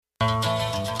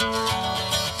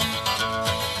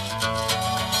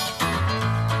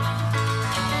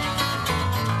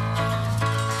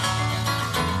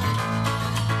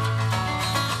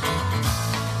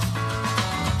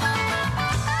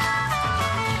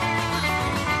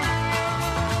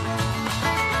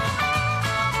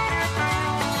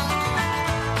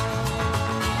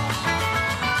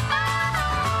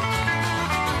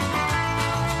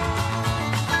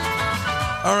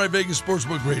All right, Vegas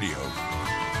Sportsbook Radio.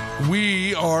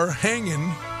 We are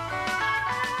hanging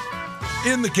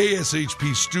in the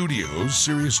KSHP studios,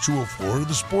 Sirius 204,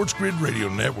 the Sports Grid Radio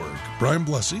Network. Brian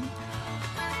Blessing,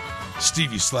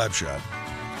 Stevie Slapshot.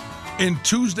 And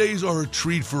Tuesdays are a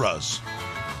treat for us.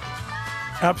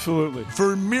 Absolutely.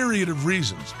 For a myriad of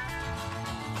reasons.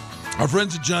 Our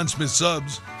friends at John Smith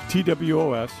Subs.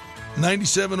 TWOS.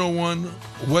 9701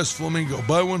 West Flamingo.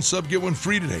 Buy one sub, get one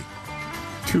free today.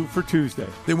 2 for Tuesday.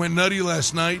 They went nutty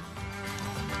last night.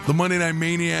 The Monday Night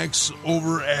Maniacs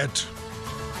over at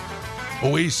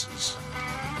Oasis.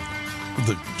 With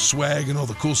the swag and all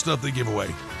the cool stuff they give away.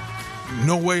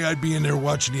 No way I'd be in there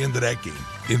watching the end of that game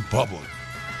in public.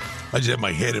 I just had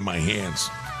my head in my hands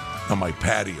on my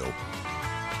patio.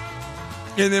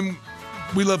 And then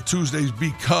we love Tuesdays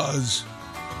because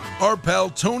our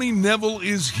pal Tony Neville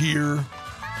is here,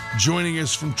 joining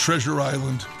us from Treasure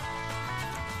Island.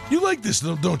 You like this,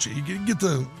 don't you?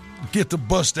 You get to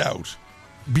bust out,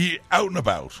 be out and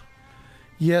about.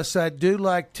 Yes, I do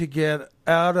like to get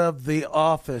out of the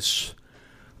office.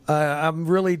 I'm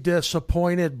really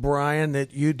disappointed, Brian,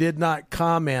 that you did not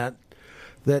comment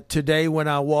that today when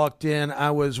I walked in,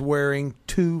 I was wearing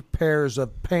 2 pairs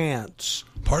of pants.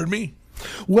 Pardon me?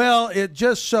 Well, it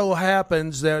just so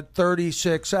happens that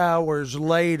 36 hours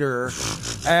later,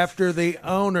 after the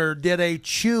owner did a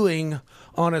chewing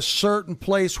on a certain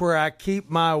place where I keep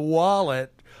my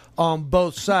wallet on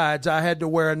both sides, I had to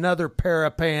wear another pair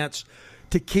of pants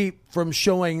to keep from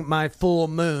showing my full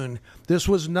moon. This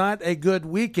was not a good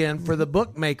weekend for the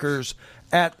bookmakers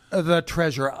at the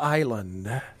Treasure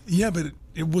Island. Yeah, but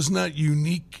it was not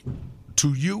unique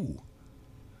to you.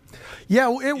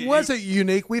 Yeah, it wasn't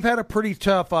unique. We've had a pretty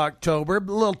tough October, a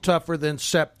little tougher than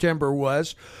September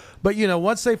was. But, you know,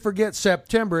 once they forget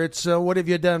September, it's what have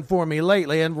you done for me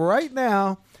lately? And right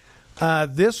now,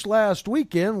 this last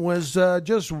weekend was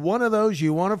just one of those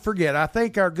you want to forget. I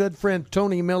think our good friend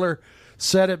Tony Miller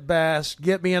said it best.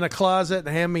 Get me in a closet and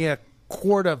hand me a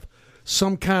quart of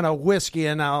some kind of whiskey,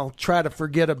 and I'll try to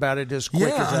forget about it as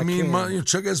quick as I can.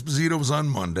 Chuck Esposito was on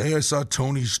Monday. I saw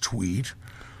Tony's tweet.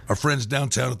 Our friends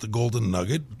downtown at the Golden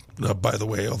Nugget, by the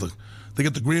way, they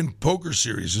got the Grand Poker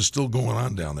Series is still going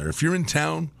on down there. If you're in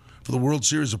town for the World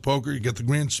Series of Poker, you get the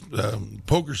Grand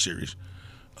Poker Series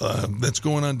that's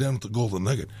going on down at the Golden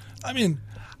Nugget. I mean,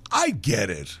 I get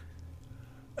it.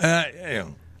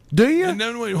 Do you? And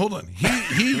then wait, hold on.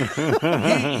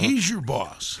 He's your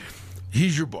boss.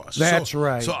 He's your boss. That's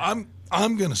right. So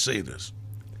I'm going to say this,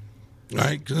 all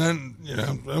right? Because then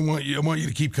I want you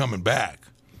to keep coming back.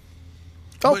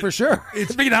 Oh, but for sure.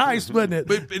 It'd be nice, wouldn't it?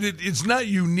 But it's not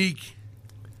unique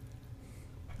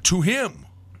to him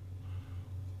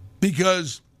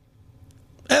because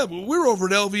we're over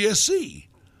at LVSC.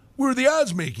 We're the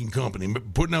odds-making company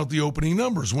putting out the opening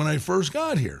numbers when I first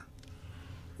got here.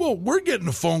 Well, we're getting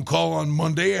a phone call on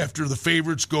Monday after the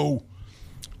favorites go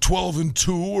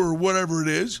 12-2 or whatever it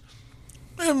is,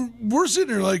 and we're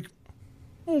sitting there like,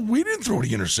 well, we didn't throw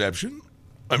the interception.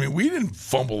 I mean, we didn't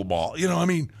fumble the ball.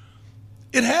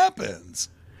 It happens.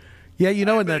 Yeah,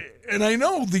 and I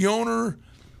know the owner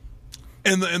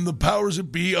and the powers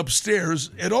that be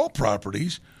upstairs at all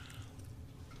properties,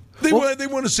 they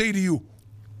want to say to you,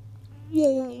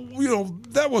 well,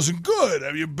 that wasn't good.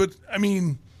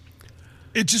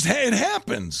 It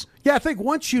happens. Yeah, I think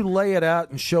once you lay it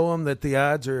out and show them that the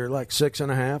odds are like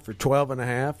 6.5 or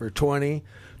 12.5 or 20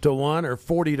 to 1 or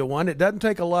 40 to 1, it doesn't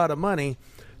take a lot of money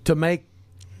to make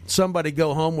somebody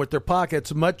go home with their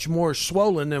pockets much more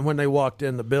swollen than when they walked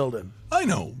in the building. I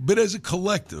know, but as a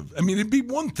collective, it'd be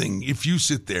one thing if you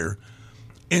sit there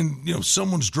and,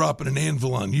 someone's dropping an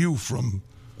anvil on you from,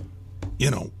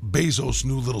 Bezos'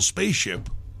 new little spaceship,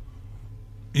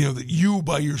 that you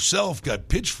by yourself got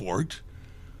pitchforked.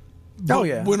 Oh,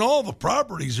 yeah. When all the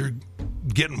properties are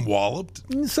getting walloped.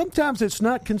 Sometimes it's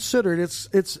not considered.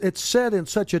 It's said in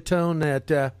such a tone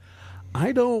that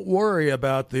I don't worry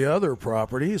about the other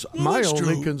properties. Well, my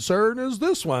only concern is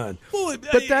this one. Well,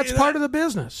 but that's part of the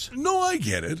business. No, I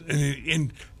get it.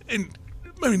 And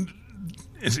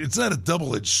it's not a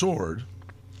double-edged sword,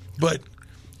 but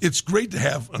it's great to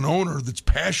have an owner that's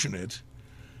passionate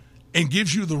and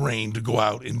gives you the rein to go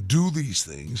out and do these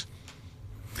things.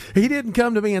 He didn't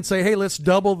come to me and say, hey, let's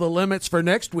double the limits for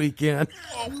next weekend.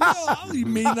 Well, he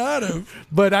may not have.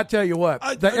 But I tell you what,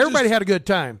 everybody had a good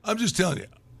time. I'm just telling you,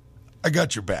 I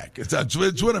got your back.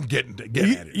 It's what I'm getting at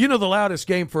it. The loudest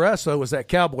game for us, though, was that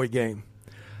Cowboy game.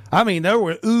 There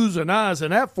were oohs and ahs in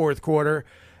that fourth quarter.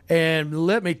 And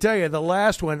let me tell you, the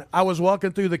last one, I was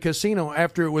walking through the casino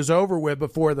after it was over with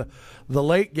before the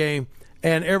late game,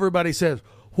 and everybody says,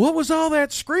 what was all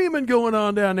that screaming going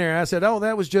on down there? I said, oh,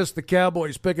 that was just the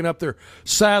Cowboys picking up their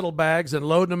saddlebags and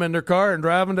loading them in their car and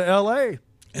driving to L.A.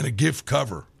 And a gift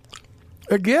cover.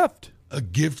 A gift. A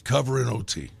gift cover in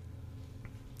OT.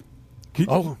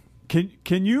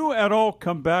 Can you at all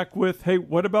come back with, hey,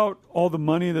 what about all the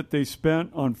money that they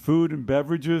spent on food and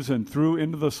beverages and threw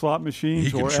into the slot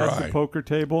machines or at the poker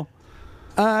table?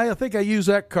 I think I used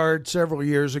that card several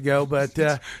years ago, but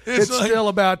it's like, still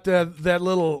about that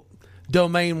little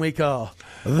domain we call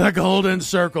the Golden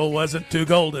Circle wasn't too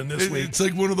golden this week. It's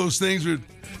like one of those things where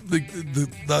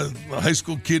the high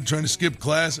school kid trying to skip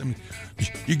class. I mean,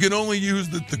 you can only use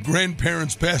that the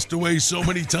grandparents passed away so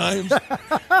many times.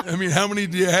 I mean, how many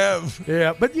do you have?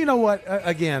 Yeah, but you know what?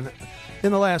 Again,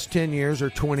 in the last 10 years or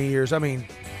 20 years, I mean,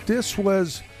 this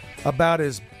was about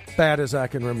as bad as I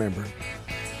can remember.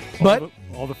 But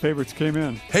all the favorites came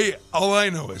in. Hey, all I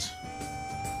know is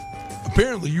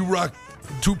apparently you rock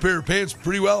 2 pair of pants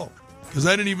pretty well, because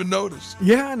I didn't even notice.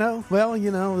 Yeah, I know. Well,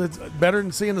 you know, it's better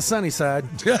than seeing the sunny side.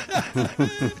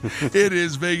 It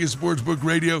is Vegas Sportsbook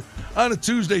Radio. On a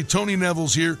Tuesday, Tony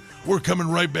Neville's here. We're coming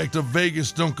right back to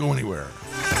Vegas. Don't go anywhere.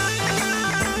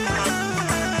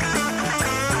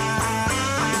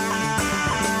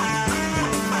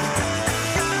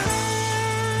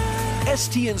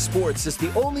 STN Sports is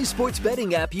the only sports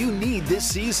betting app you need this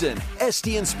season.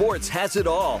 STN Sports has it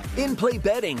all. In-play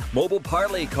betting, mobile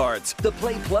parlay cards, the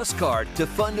Play Plus card to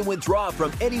fund and withdraw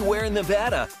from anywhere in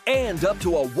Nevada, and up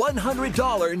to a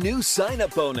 $100 new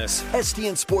sign-up bonus.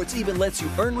 STN Sports even lets you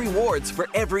earn rewards for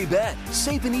every bet.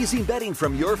 Safe and easy betting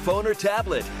from your phone or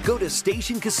tablet. Go to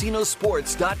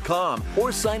stationcasinosports.com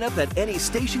or sign up at any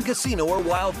Station Casino or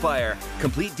Wildfire.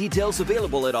 Complete details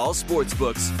available at all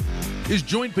sportsbooks. Is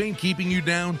joint pain keeping you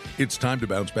down? It's time to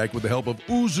bounce back with the help of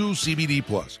Uzu CBD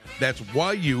Plus. That's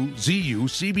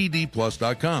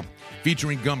YUZUCBDplus.com.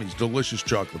 Featuring gummies, delicious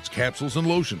chocolates, capsules, and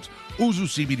lotions, Uzu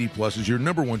CBD Plus is your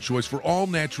 #1 choice for all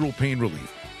natural pain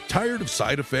relief. Tired of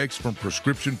side effects from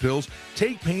prescription pills?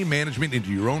 Take pain management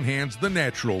into your own hands the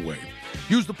natural way.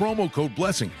 Use the promo code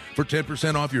BLESSING for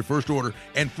 10% off your first order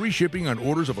and free shipping on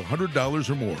orders of $100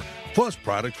 or more. Plus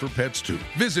products for pets too.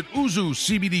 Visit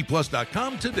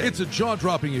UzuCBDplus.com today. It's a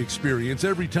jaw-dropping experience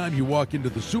every time you walk into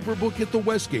the Superbook at the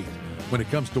Westgate. When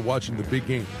it comes to watching the big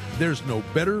game, there's no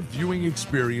better viewing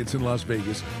experience in Las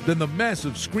Vegas than the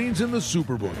massive screens in the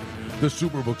Superbook. The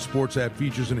Superbook Sports app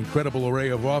features an incredible array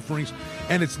of offerings,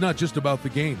 and it's not just about the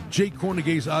game. Jake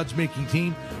Cornegay's odds-making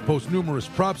team posts numerous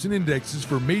props and indexes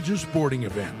for major sporting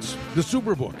events. The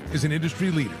Superbook is an industry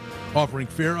leader, offering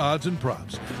fair odds and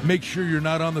props. Make sure you're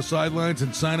not on the sidelines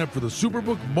and sign up for the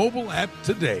Superbook mobile app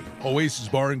today. Oasis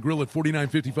Bar and Grill at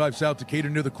 4955 South Decatur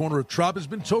near the corner of Trop has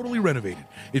been totally renovated.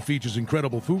 It features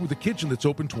incredible food with a kitchen that's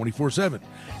open 24/7.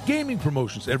 Gaming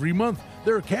promotions every month.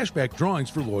 There are cashback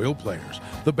drawings for loyal players.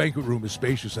 The banquet room is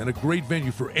spacious and a great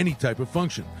venue for any type of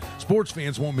function. Sports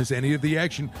fans won't miss any of the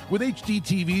action with HD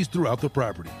TVs throughout the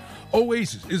property.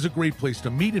 Oasis is a great place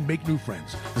to meet and make new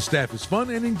friends. The staff is fun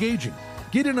and engaging.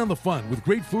 Get in on the fun with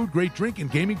great food, great drink,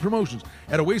 and gaming promotions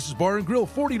at Oasis Bar and Grill,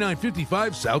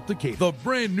 4955 South Decatur. The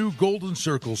brand new Golden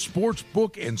Circle Sports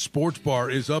Book and Sports Bar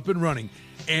is up and running,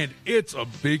 and it's a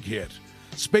big hit.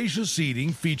 Spacious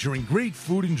seating featuring great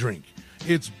food and drink.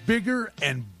 It's bigger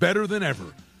and better than ever.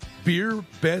 Beer,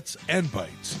 bets, and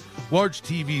bites. Large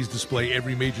TVs display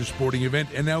every major sporting event,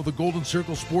 and now the Golden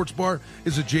Circle Sports Bar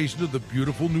is adjacent to the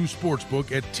beautiful new sports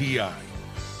book at TI.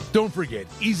 Don't forget,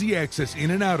 easy access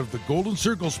in and out of the Golden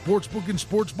Circle Sportsbook and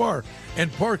Sports Bar, and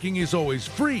parking is always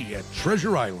free at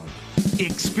Treasure Island.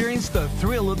 Experience the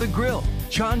thrill of the grill.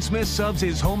 John Smith Subs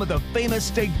is home of the famous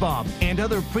steak bomb and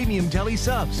other premium deli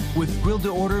subs with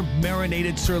grilled-to-order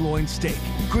marinated sirloin steak,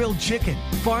 grilled chicken,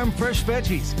 farm fresh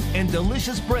veggies, and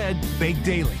delicious bread baked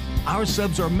daily. Our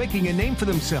subs are making a name for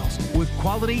themselves with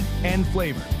quality and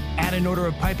flavor. Add an order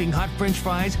of piping hot French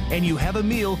fries, and you have a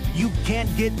meal you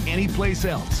can't get anyplace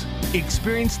else.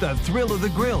 Experience the thrill of the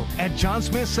grill at John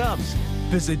Smith Subs.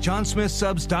 Visit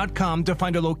johnsmithsubs.com to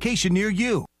find a location near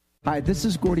you. Hi, this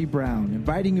is Gordy Brown,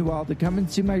 inviting you all to come and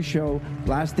see my show,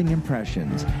 Lasting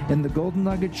Impressions, in the Golden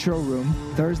Nugget Showroom,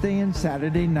 Thursday and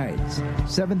Saturday nights,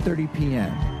 7:30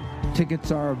 p.m. Tickets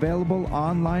are available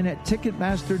online at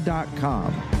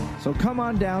Ticketmaster.com. So come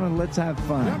on down and let's have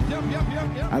fun.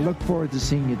 I look forward to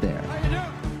seeing you there.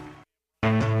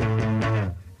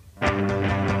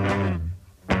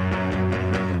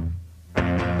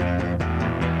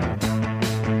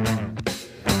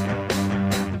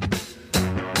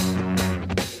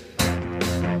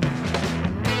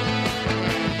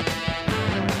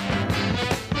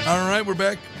 All right, we're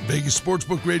back. Vegas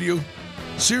Sportsbook Radio,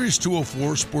 Sirius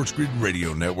 204 Sports Grid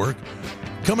Radio Network.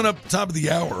 Coming up top of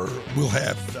the hour, we'll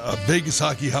have Vegas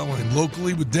Hockey Hotline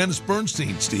locally with Dennis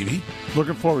Bernstein, Stevie.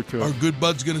 Looking forward to it. Our good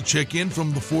bud's going to check in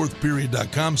from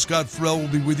thefourthperiod.com. Scott Farrell will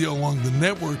be with you along the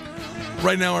network.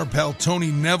 Right now, our pal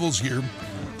Tony Neville's here,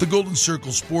 the Golden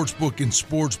Circle Sportsbook and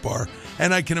Sports Bar.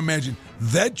 And I can imagine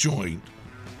that joint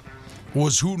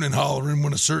was hooting and hollering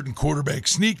when a certain quarterback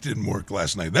sneak didn't work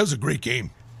last night. That was a great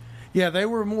game. Yeah, they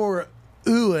were more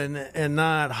oohing and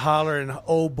not hollering,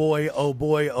 oh boy, oh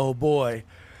boy, oh boy.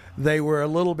 They were a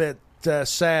little bit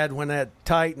sad when that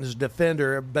Titans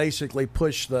defender basically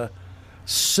pushed the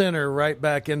center right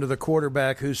back into the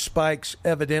quarterback, whose spikes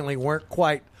evidently weren't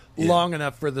quite long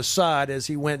enough for the side as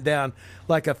he went down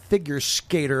like a figure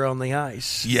skater on the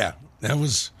ice. Yeah, that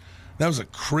was a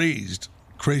crazed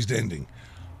ending.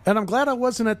 And I'm glad I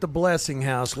wasn't at the Blessing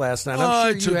House last night.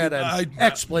 I'm sure you had an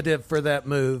expletive for that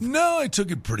move. No, I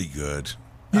took it pretty good.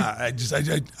 I just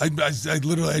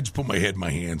put my head in my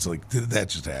hands like, did that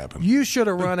just happen? You should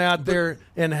have run out there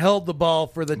and held the ball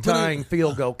for the tying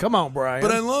field goal. Come on, Brian.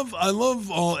 But I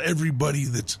love everybody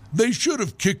they should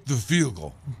have kicked the field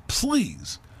goal.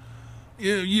 Please,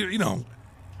 you know,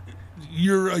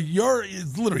 you're a yard.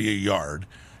 It's literally a yard.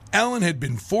 Allen had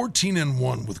been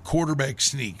 14-1 with quarterback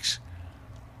sneaks.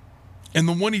 And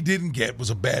the one he didn't get was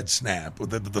a bad snap.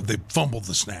 They fumbled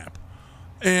the snap.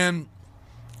 And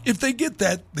if they get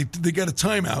that, they got a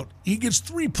timeout. He gets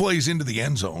 3 plays into the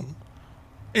end zone.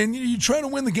 And you try to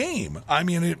win the game. I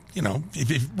mean,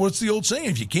 what's the old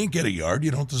saying? If you can't get a yard, you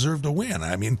don't deserve to win.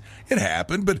 I mean, it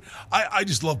happened. But I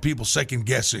just love people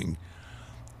second-guessing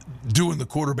doing the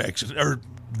quarterbacks or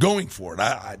going for it.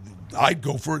 I'd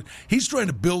go for it. He's trying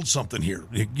to build something here.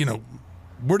 You know,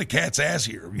 we're the cat's ass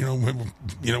here. You know,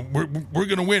 we're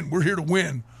going to win. We're here to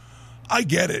win. I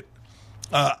get it.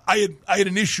 I had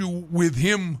an issue with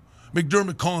him,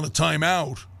 McDermott, calling a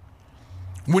timeout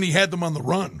when he had them on the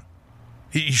run.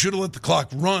 He should have let the clock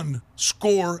run,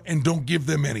 score, and don't give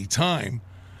them any time.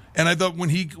 And I thought when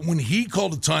he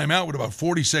called a timeout with about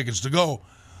 40 seconds to go,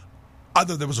 I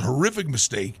thought that was a horrific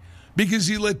mistake because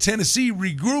he let Tennessee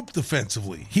regroup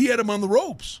defensively. He had them on the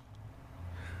ropes.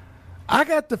 I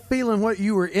got the feeling what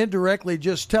you were indirectly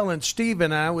just telling Steve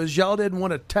and I was y'all didn't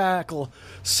want to tackle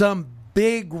some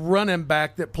big running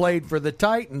back that played for the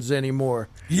Titans anymore.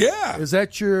 Yeah. Is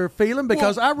that your feeling?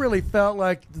 Because I really felt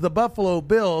like the Buffalo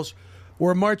Bills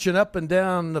were marching up and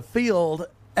down the field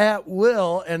at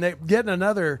will, and getting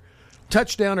another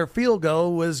touchdown or field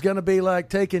goal was going to be like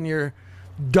taking your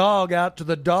dog out to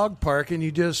the dog park and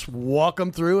you just walk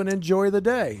them through and enjoy the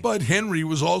day. But Henry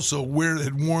was also where it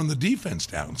had worn the defense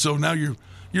down. So now you're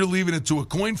leaving it to a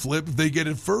coin flip. If they get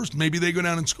it first, maybe they go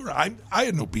down and score. I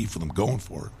had no beef with them going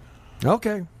for it.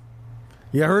 Okay.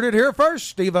 You heard it here first,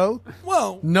 Steve-O.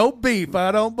 Well, no beef.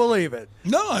 I don't believe it.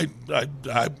 No,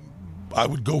 I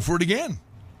would go for it again.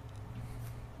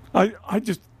 I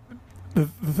just the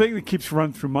thing that keeps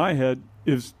running through my head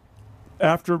is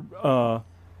after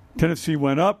Tennessee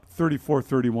went up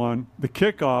 34-31. The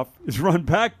kickoff is run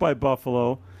back by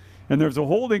Buffalo, and there's a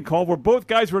holding call where both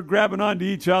guys were grabbing onto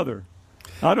each other.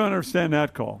 I don't understand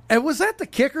that call. And was that the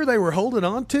kicker they were holding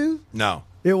on to? No.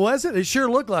 It wasn't? It sure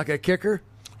looked like a kicker.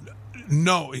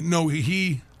 No,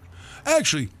 he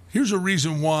actually, here's a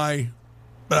reason why,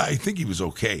 but I think he was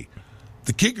okay.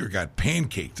 The kicker got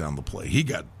pancaked on the play. He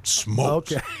got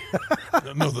smoked.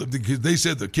 Okay. No, they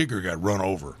said the kicker got run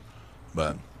over,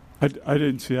 but I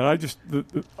didn't see it. I just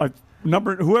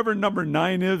whoever number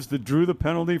 9 is that drew the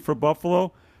penalty for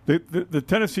Buffalo, the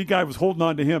Tennessee guy was holding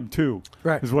on to him too.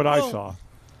 Right, is what I saw.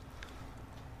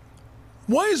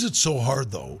 Why is it so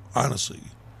hard though? Honestly,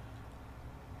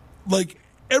 like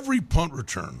every punt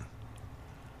return,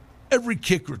 every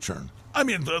kick return. I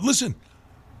mean, listen,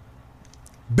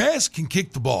 Bass can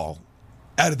kick the ball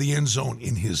out of the end zone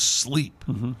in his sleep.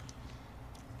 Mm-hmm.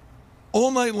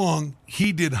 All night long,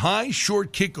 he did high,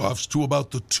 short kickoffs to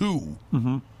about the 2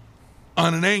 on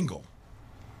an angle.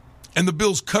 And the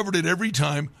Bills covered it every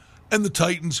time, and the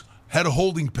Titans had a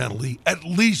holding penalty at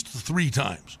least 3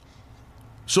 times.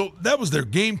 So that was their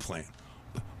game plan.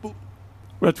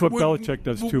 That's what Belichick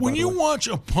does too. When you watch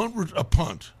a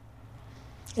punt,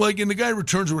 like, and the guy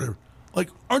returns or whatever, like,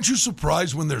 aren't you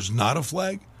surprised when there's not a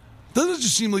flag? Doesn't it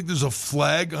just seem like there's a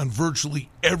flag on virtually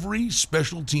every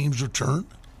special teams return?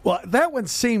 Well, that one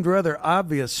seemed rather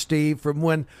obvious, Steve, from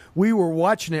when we were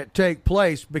watching it take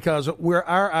place because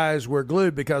our eyes were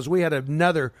glued because we had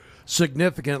another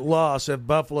significant loss if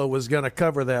Buffalo was going to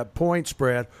cover that point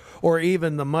spread or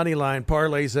even the money line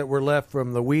parlays that were left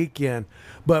from the weekend.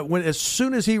 But as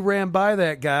soon as he ran by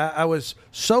that guy, I was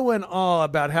so in awe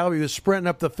about how he was sprinting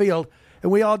up the field,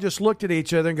 And we all just looked at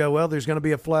each other and go, well, there's going to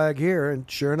be a flag here. And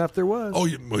sure enough, there was. Oh,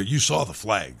 you saw the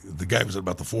flag. The guy was at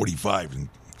about the 45. And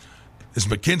as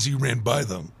McKenzie ran by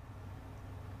the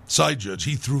side judge,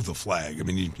 he threw the flag. I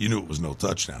mean, you knew it was no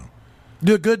touchdown.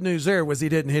 The good news there was he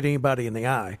didn't hit anybody in the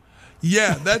eye.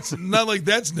 Yeah, that's not like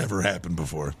that's never happened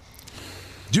before.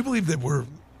 Do you believe that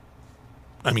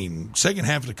second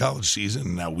half of the college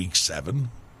season, now week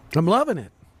 7? I'm loving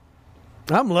it.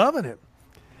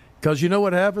 Because you know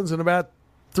what happens in about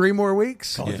 3 more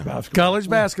weeks? College basketball. College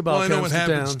basketball Well, I know comes what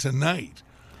to happens town. tonight.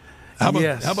 How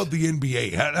about the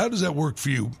NBA? How does that work for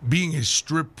you, being a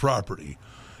strip property?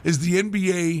 Is the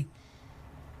NBA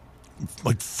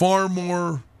like far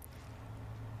more,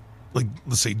 like,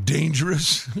 let's say,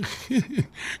 dangerous, than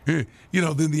the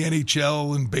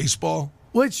NHL and baseball?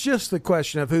 Well, it's just the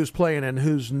question of who's playing and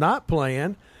who's not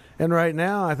playing. And right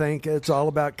now, I think it's all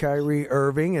about Kyrie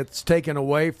Irving. It's taken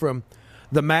away from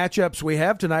the matchups we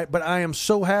have tonight. But I am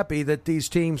so happy that these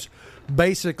teams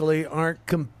basically aren't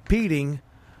competing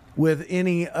with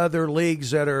any other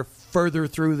leagues that are further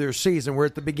through their season. We're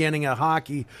at the beginning of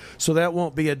hockey, so that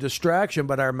won't be a distraction.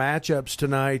 But our matchups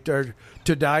tonight are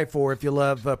to die for if you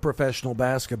love professional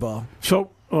basketball.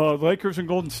 So, Lakers and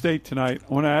Golden State tonight.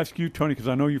 I want to ask you, Tony, because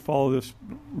I know you follow this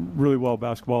really well,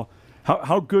 basketball.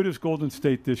 How good is Golden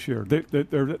State this year?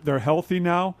 They're healthy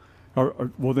now.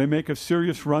 Or will they make a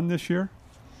serious run this year?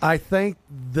 I think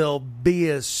they'll be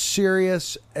as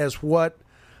serious as what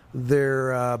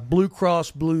their Blue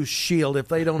Cross Blue Shield. If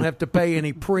they don't have to pay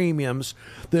any premiums,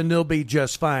 then they'll be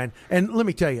just fine. And let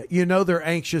me tell you, they're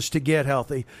anxious to get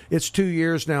healthy. It's 2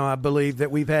 years now, I believe, that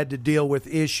we've had to deal with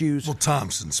issues. Well,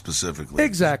 Thompson specifically.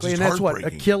 Exactly, and that's what,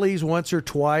 Achilles once or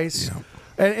twice. Yeah.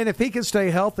 And if he can stay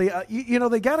healthy,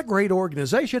 they got a great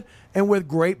organization, and with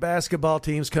great basketball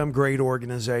teams come great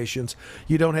organizations.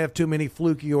 You don't have too many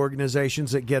fluky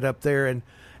organizations that get up there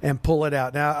and pull it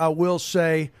out. Now, I will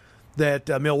say that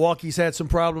Milwaukee's had some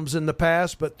problems in the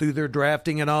past, but through their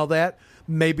drafting and all that,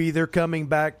 maybe they're coming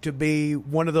back to be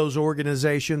one of those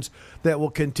organizations that will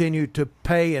continue to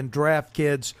pay and draft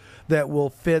kids that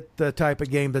will fit the type of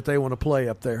game that they want to play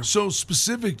up there. So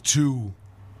specific to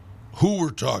who we're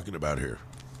talking about here,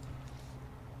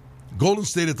 Golden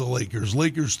State at the Lakers.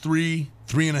 Lakers 3.5,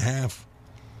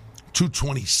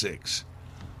 226.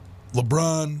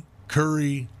 LeBron,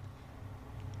 Curry,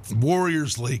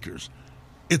 Warriors, Lakers.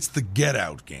 It's the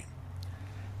get-out game.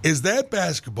 Is that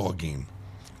basketball game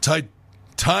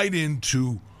tied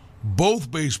into both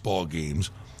baseball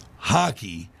games,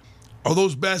 hockey? Are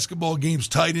those basketball games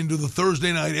tied into the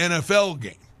Thursday night NFL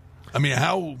game? I mean,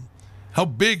 how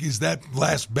big is that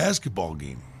last basketball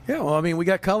game? Yeah, well, we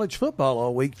got college football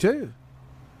all week, too.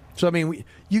 So,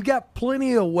 you got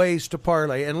plenty of ways to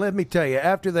parlay. And let me tell you,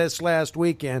 after this last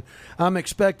weekend, I'm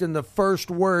expecting the first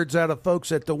words out of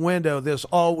folks at the window this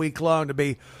all week long to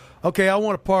be, okay, I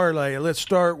want to parlay. Let's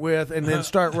start with, and then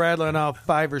start rattling off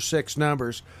 5 or 6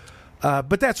 numbers.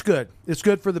 But that's good. It's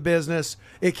good for the business.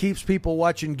 It keeps people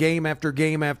watching game after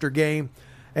game after game.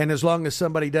 And as long as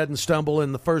somebody doesn't stumble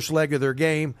in the first leg of their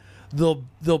game,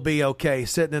 they'll be okay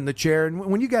sitting in the chair. And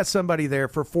when you got somebody there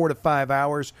for 4 to 5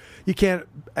 hours, you can't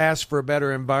ask for a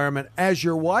better environment as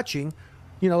you're watching,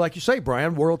 like you say,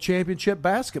 Brian, World Championship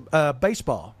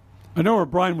baseball. I know where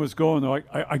Brian was going, though.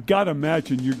 I got to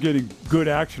imagine you're getting good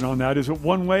action on that. Is it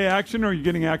one-way action, or are you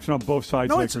getting action on both sides,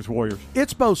 No, Lakers, Warriors?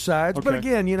 It's both sides. Okay. But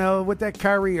again, with that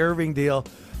Kyrie Irving deal,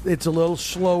 it's a little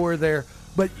slower there.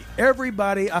 But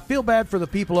everybody, I feel bad for the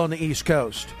people on the East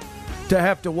Coast to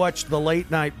have to watch the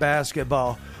late-night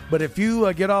basketball. But if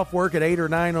you get off work at 8 or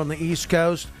 9 on the East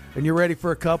Coast and you're ready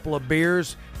for a couple of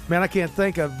beers, man, I can't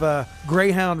think of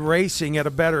Greyhound racing at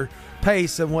a better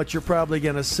pace than what you're probably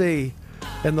going to see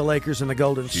in the Lakers and the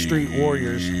Golden State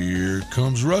Warriors. Here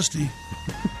comes Rusty.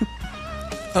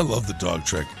 I love the dog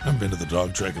trek. I haven't been to the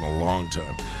dog trek in a long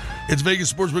time. It's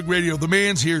Vegas Sportsbook Radio. The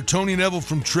man's here, Tony Neville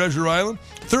from Treasure Island.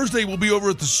 Thursday, we'll be over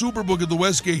at the Superbook at the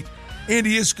Westgate.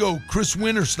 Andy Iskoe, Chris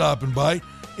Winter stopping by.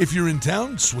 If you're in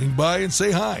town, swing by and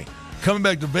say hi. Coming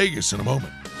back to Vegas in a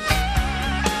moment.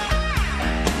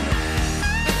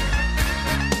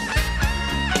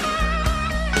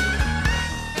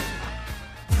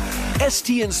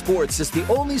 STN Sports is the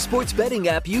only sports betting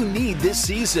app you need this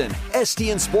season.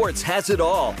 STN Sports has it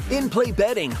all. In-play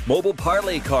betting, mobile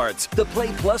parlay cards, the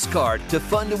Play Plus card to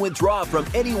fund and withdraw from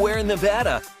anywhere in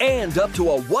Nevada, and up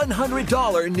to a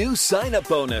 $100 new sign-up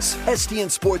bonus.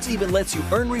 STN Sports even lets you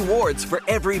earn rewards for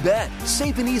every bet.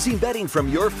 Safe and easy betting from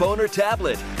your phone or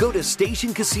tablet. Go to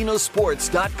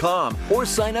StationCasinoSports.com or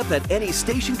sign up at any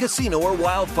Station Casino or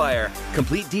Wildfire.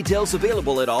 Complete details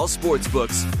available at all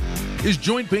sportsbooks. Is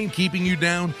joint pain keeping you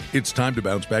down? It's time to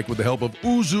bounce back with the help of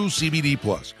Uzu CBD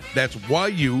Plus. That's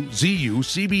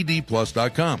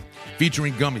YUZUCBDplus.com.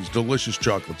 Featuring gummies, delicious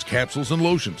chocolates, capsules, and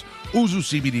lotions, Uzu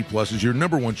CBD Plus is your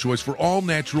number one choice for all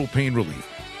natural pain relief.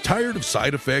 Tired of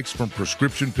side effects from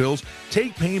prescription pills?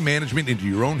 Take pain management into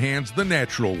your own hands the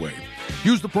natural way.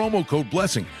 Use the promo code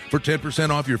BLESSING for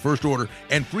 10% off your first order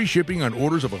and free shipping on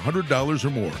orders of $100 or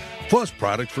more. Plus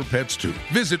products for pets too.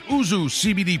 Visit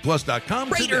UzuCBDplus.com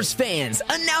today. Raiders fans,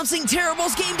 announcing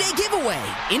Terrible's Game Day giveaway.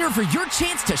 Enter for your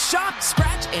chance to shop,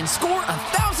 scratch, and score a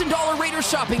 $1,000 Raiders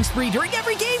shopping spree during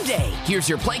every game day. Here's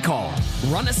your play call.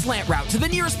 Run a slant route to the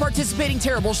nearest participating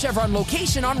Terrible Chevron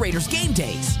location on Raiders game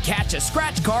days. Catch a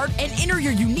scratch card and enter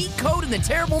your unique code in the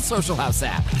Terrible Social House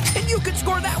app. And you could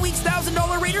score that week's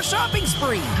 $1,000 Raiders shopping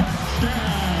spree.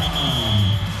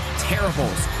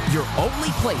 Terribles, your only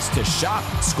place to shop,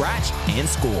 scratch, and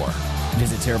score.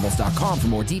 Visit Terribles.com for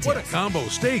more details. What a combo.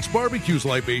 Steaks, barbecues,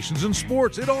 libations, and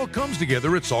sports. It all comes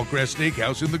together at Saltgrass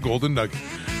Steakhouse in the Golden Nugget.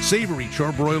 Savory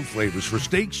charbroiled flavors for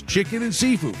steaks, chicken, and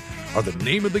seafood are the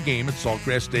name of the game at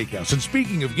Saltgrass Steakhouse. And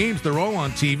speaking of games, they're all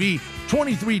on TV.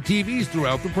 23 TVs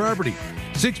throughout the property.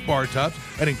 6 bar tops,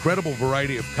 an incredible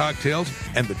variety of cocktails,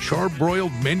 and the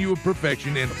charbroiled menu of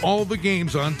perfection, and all the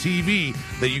games on TV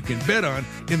that you can bet on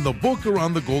in the book or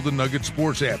on the Golden Nugget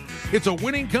Sports app. It's a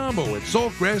winning combo at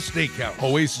Saltgrass Steakhouse.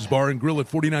 Oasis Bar and Grill at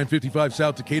 4955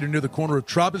 South Decatur near the corner of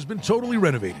Trop has been totally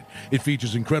renovated. It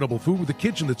features incredible food with a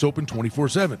kitchen that's open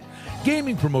 24/7.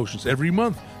 Gaming promotions every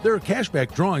month. There are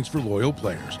cashback drawings for loyal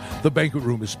players. The banquet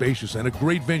room is spacious and a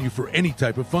great venue for any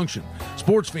type of function.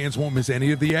 Sports fans won't miss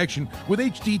any of the action with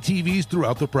HD TVs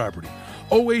throughout the property.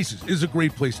 Oasis is a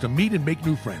great place to meet and make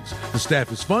new friends. The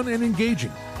staff is fun and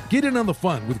engaging. Get in on the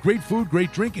fun with great food,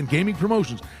 great drink, and gaming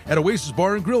promotions at Oasis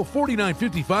Bar and Grill,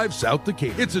 4955 South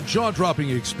Decatur. It's a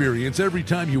jaw-dropping experience every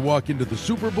time you walk into the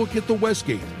Superbook at the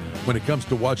Westgate. When it comes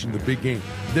to watching the big game,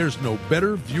 there's no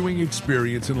better viewing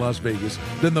experience in Las Vegas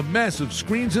than the massive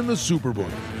screens in the Superbook.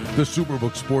 The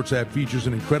Superbook Sports app features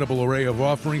an incredible array of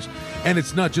offerings, and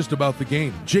it's not just about the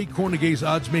game. Jake Cornegay's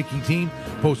odds-making team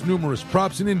posts numerous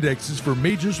props and indexes for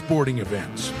major sporting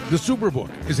events. The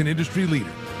Superbook is an industry leader,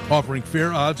 offering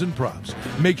fair odds and props.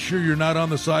 Make sure you're not on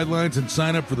the sidelines and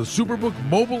sign up for the Superbook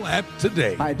mobile app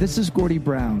today. Hi, this is Gordy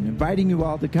Brown, inviting you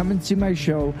all to come and see my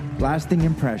show, Lasting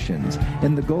Impressions,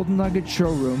 in the Golden Nugget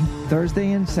Showroom,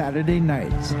 Thursday and Saturday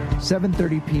nights,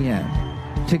 7:30 p.m.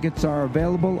 Tickets are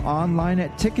available online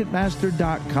at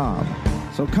Ticketmaster.com.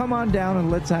 So come on down and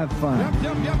let's have fun.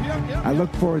 I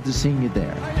look forward to seeing you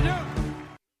there.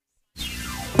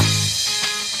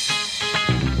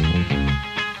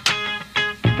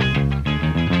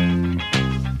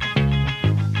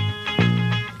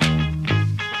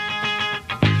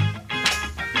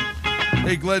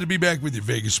 Hey, glad to be back with you,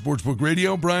 Vegas Sportsbook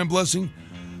Radio. Brian Blessing,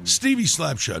 Stevie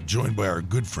Slapshot, joined by our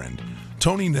good friend,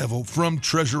 Tony Neville from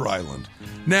Treasure Island.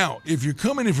 Now, if you're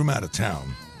coming in from out of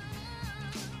town,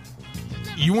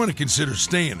 you want to consider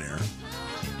staying there,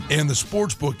 and the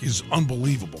Sportsbook is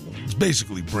unbelievable. It's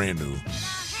basically brand new.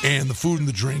 And the food and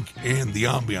the drink and the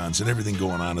ambiance and everything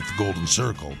going on at the Golden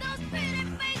Circle.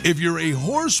 If you're a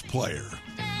horse player,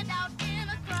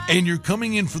 and you're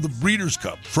coming in for the Breeders'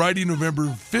 Cup, Friday, November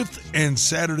 5th and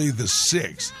Saturday the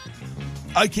 6th.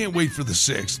 I can't wait for the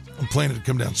 6th. I'm planning to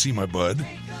come down and see my bud,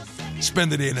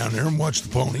 spend the day down there and watch the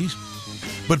ponies.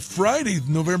 But Friday,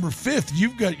 November 5th,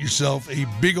 you've got yourself a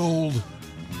big old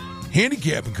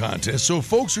handicapping contest. So if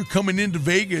folks are coming into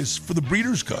Vegas for the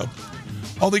Breeders' Cup,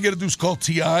 all they got to do is call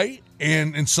TI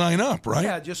and sign up, right?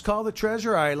 Yeah, just call the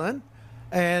Treasure Island,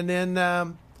 and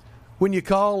then when you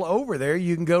call over there,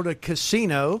 you can go to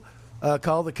casino,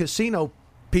 call the casino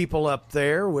people up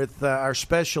there with our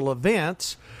special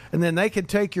events, and then they can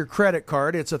take your credit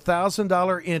card. It's a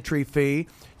 $1,000 entry fee.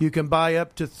 You can buy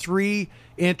up to 3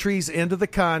 entries into the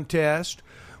contest.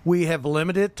 We have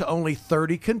limited it to only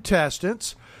 30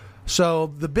 contestants.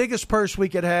 So the biggest purse we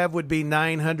could have would be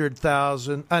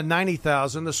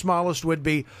 $90,000. The smallest would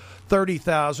be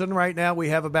 $30,000. Right now we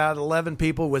have about 11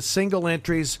 people with single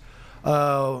entries.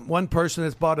 One person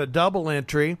has bought a double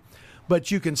entry, but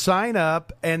you can sign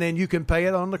up and then you can pay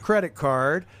it on the credit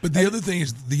card. But the other thing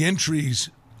is the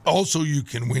entries, also you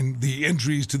can win the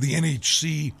entries to the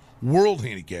NHC World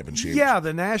Handicapping Championship. Yeah,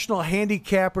 the National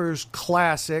Handicappers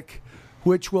Classic,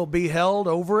 which will be held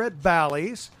over at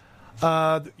Bally's.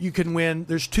 You can win,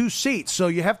 there's 2 seats, so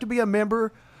you have to be a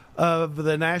member of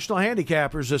the National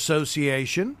Handicappers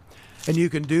Association. And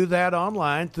you can do that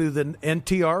online through the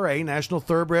NTRA, National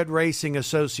Thoroughbred Racing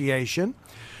Association.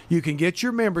 You can get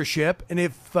your membership, and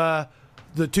if the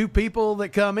 2 people that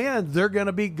come in, they're going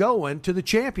to be going to the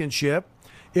championship.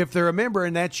 if they're a member,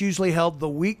 and that's usually held the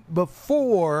week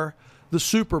before the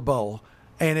Super Bowl.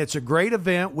 And it's a great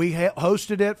event. We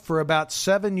hosted it for about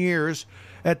 7 years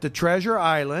at the Treasure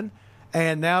Island,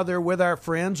 and now they're with our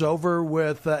friends over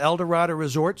with El Dorado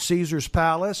Resort, Caesar's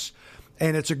Palace.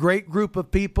 And it's a great group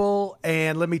of people,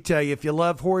 and let me tell you, if you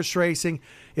love horse racing,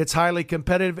 it's highly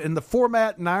competitive. And the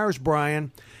format in ours,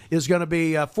 Brian, is going to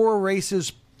be 4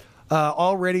 races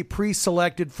already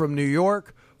pre-selected from New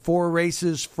York, 4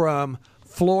 races from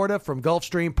Florida, from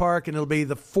Gulfstream Park, and it'll be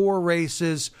the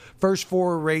first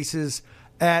 4 races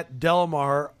at Del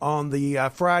Mar on the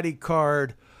Friday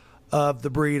card of the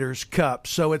Breeders' Cup.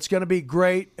 So it's going to be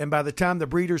great, and by the time the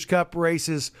Breeders' Cup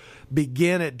races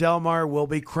begin at Del Mar, we'll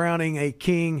be crowning a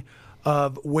king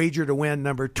of Wager to Win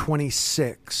number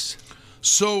 26.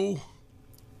 So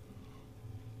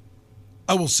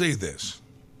I will say this.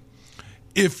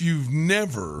 If you've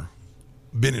never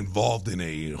been involved in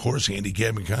a horse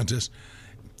handicapping contest,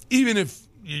 even if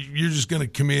you're just going to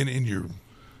come in and you're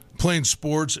playing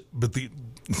sports, but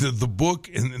the book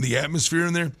and the atmosphere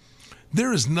in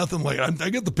there is nothing like. I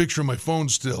got the picture on my phone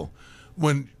still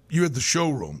when you had the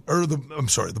showroom or the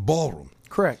ballroom.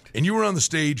 Correct. And you were on the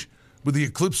stage with the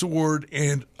Eclipse Award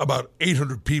and about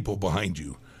 800 people behind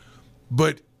you.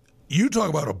 But you talk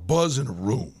about a buzz in a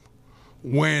room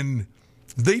when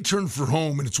they turn for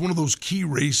home, and it's one of those key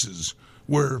races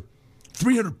where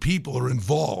 300 people are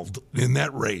involved in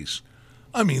that race.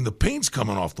 I mean, the paint's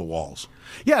coming off the walls.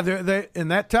 Yeah, they in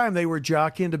that time they were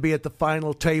jockeying to be at the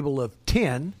final table of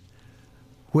 10,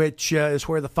 which is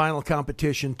where the final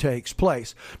competition takes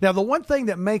place. Now, the one thing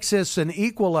that makes this an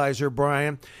equalizer,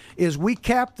 Brian, is we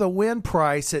cap the win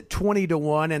price at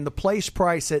 20-1 and the place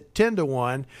price at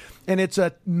 10-1, and it's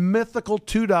a mythical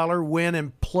 $2 win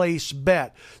and place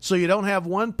bet. So you don't have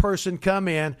one person come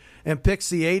in and picks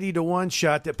the 80-1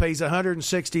 shot that pays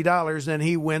 $160 and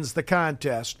he wins the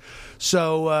contest.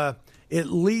 So it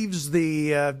leaves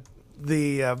the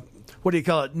what do you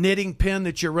call it, knitting pin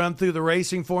that you run through the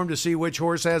racing form to see which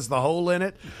horse has the hole in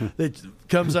it that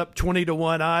comes up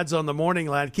 20-1 odds on the morning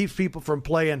line. It keeps people from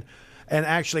playing and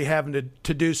actually having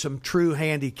to do some true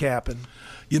handicapping.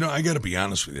 You know, I got to be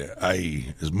honest with you.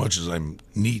 As much as I'm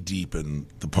knee-deep in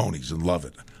the ponies and love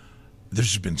it, there's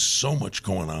just been so much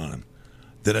going on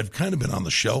that I've kind of been on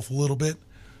the shelf a little bit.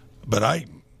 But I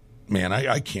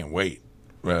can't wait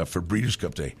for Breeders'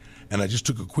 Cup Day. And I just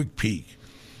took a quick peek.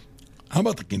 How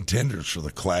about the contenders for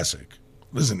the Classic?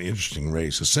 This is an interesting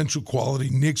race. Essential Quality,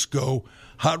 Knicks Go,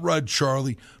 Hot Rod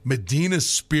Charlie, Medina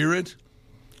Spirit,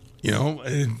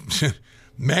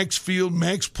 Max Field,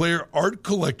 Max Player, Art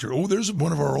Collector. Oh, there's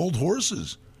one of our old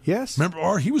horses. Yes.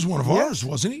 Remember, he was one of ours,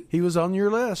 wasn't he? He was on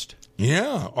your list.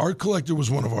 Yeah, Art Collector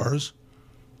was one of ours.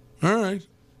 All right.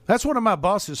 That's one of my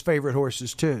boss's favorite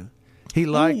horses, too. He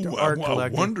liked Art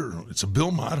Collector. I wonder, it's a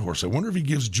Bill Mott horse. I wonder if he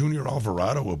gives Junior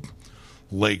Alvarado a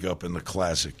leg up in the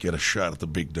Classic, get a shot at the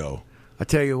big doe. I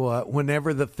tell you what,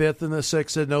 whenever the 5th and the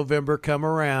 6th of November come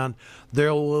around,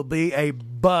 there will be a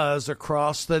buzz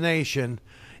across the nation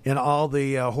in all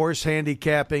the horse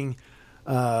handicapping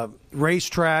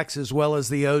racetracks as well as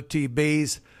the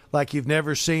OTBs like you've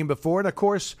never seen before. And, of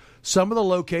course, some of the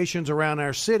locations around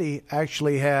our city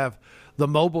actually have the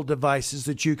mobile devices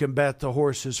that you can bet the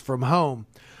horses from home.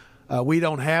 We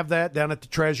don't have that down at the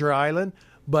Treasure Island.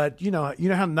 But you know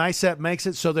how nice that makes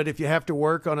it, so that if you have to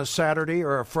work on a Saturday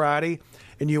or a Friday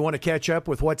and you want to catch up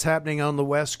with what's happening on the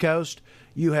West Coast,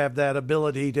 you have that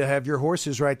ability to have your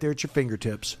horses right there at your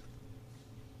fingertips.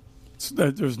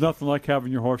 There's nothing like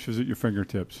having your horses at your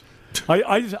fingertips.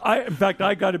 In fact,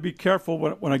 I got to be careful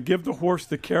when I give the horse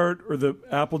the carrot or the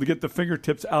apple to get the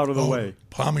fingertips out of the way.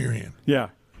 Palm of your hand. Yeah.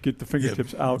 Get the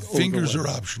fingertips out. Fingers are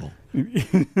optional.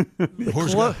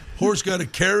 Horse got a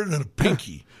carrot and a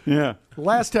pinky. Yeah.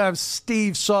 Last time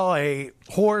Steve saw a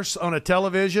horse on a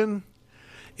television,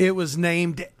 it was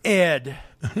named Ed,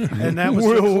 and that was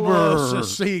the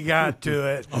closest he got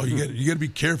to it. Oh, you got to be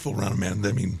careful around him, man.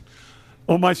 I mean,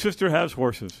 my sister has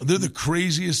horses. They're the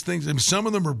craziest things. I mean, some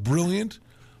of them are brilliant.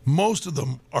 Most of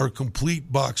them are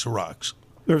complete box of rocks.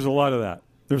 There's a lot of that.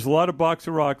 There's a lot of box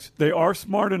of rocks. They are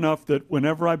smart enough that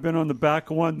whenever I've been on the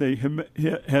back of one, they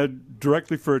head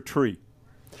directly for a tree.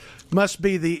 Must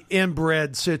be the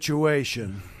inbred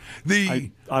situation.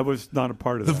 I was not a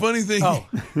part of that. The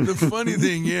funny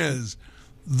thing is,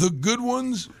 the good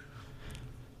ones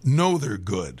know they're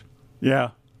good.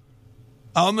 Yeah.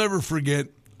 I'll never forget,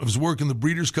 I was working the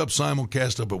Breeders' Cup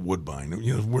simulcast up at Woodbine.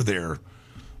 We're there,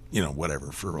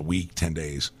 whatever, for a week, 10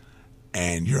 days.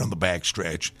 And you're on the back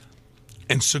stretch.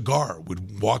 And Cigar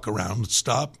would walk around,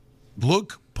 stop,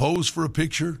 look, pose for a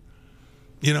picture.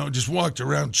 Just walked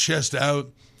around, chest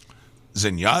out.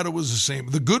 Zenyatta was the same.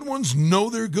 The good ones know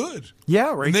they're good.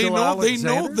 Yeah, And they Rachel know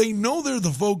Alexander. they know they're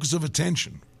the focus of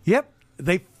attention. Yep,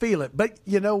 they feel it. But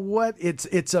you know what?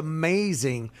 It's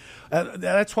amazing.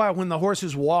 That's why when the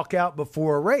horses walk out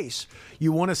before a race,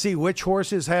 you want to see which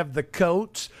horses have the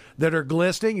coats that are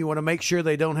glistening. You want to make sure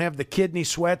they don't have the kidney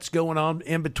sweats going on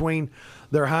in between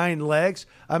their hind legs.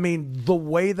 I mean, the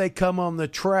way they come on the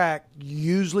track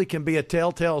usually can be a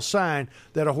telltale sign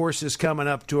that a horse is coming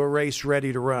up to a race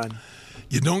ready to run.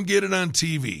 You don't get it on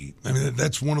TV. I mean,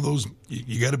 that's one of those,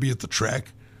 you got to be at the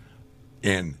track,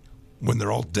 and when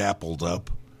they're all dappled up,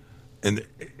 and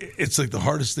it's like the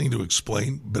hardest thing to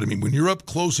explain. But I mean, when you're up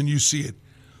close and you see it,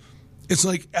 it's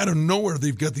like out of nowhere,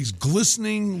 they've got these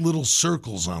glistening little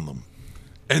circles on them.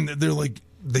 And they're like,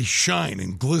 they shine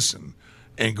and glisten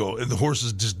and go, and the horse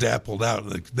is just dappled out.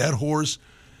 Like that horse,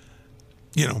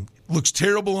 looks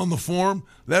terrible on the form.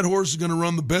 That horse is going to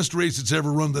run the best race it's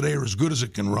ever run today, or as good as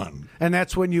it can run. And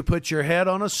that's when you put your head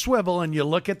on a swivel and you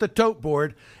look at the tote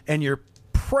board and you're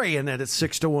praying that it's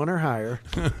 6-1 or higher.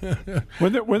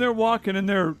 When they're walking and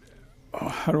they're,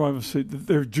 how do I say,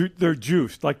 they're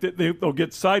juiced. Like they'll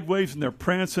get sideways and they're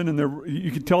prancing and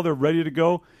you can tell they're ready to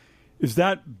go. Is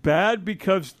that bad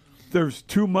because there's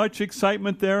too much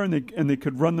excitement there and they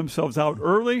could run themselves out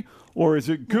early, or is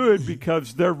it good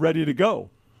because they're ready to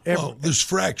go? Well, there's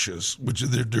fractious, which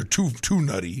they're too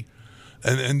nutty,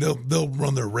 and they'll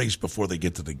run their race before they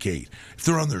get to the gate. If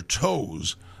they're on their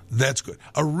toes, that's good.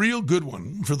 A real good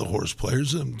one for the horse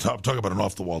players, and talk about an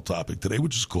off-the-wall topic today,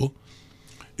 which is cool.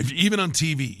 If even on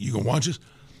TV, you can watch this.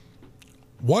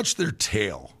 Watch their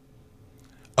tail.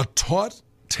 A taut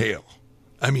tail.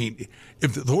 I mean,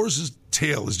 if the horse's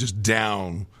tail is just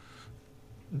down,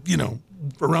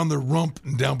 around their rump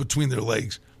and down between their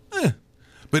legs,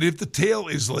 But if the tail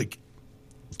is like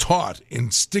taut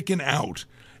and sticking out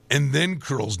and then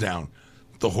curls down,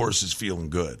 the horse is feeling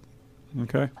good.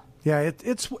 Okay. Yeah,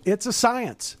 it's a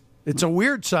science. It's a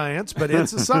weird science, but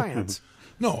it's a science.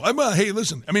 No, hey,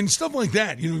 listen. I mean, stuff like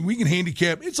that. We can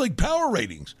handicap. It's like power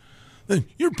ratings.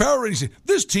 Your power ratings say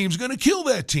this team's going to kill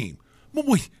that team.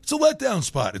 Well, it's a letdown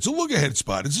spot. It's a look-ahead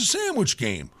spot. It's a sandwich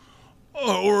game,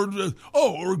 or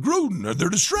Gruden. Or they're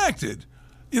distracted.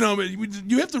 You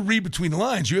have to read between the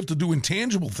lines. You have to do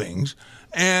intangible things,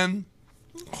 and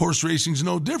horse racing's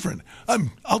no different.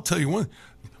 I'll tell you one.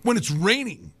 When it's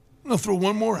raining, I'll throw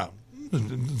one more out.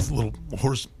 It's a little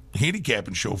horse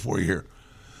handicapping show for you here.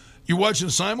 You're watching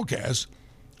a simulcast,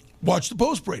 watch the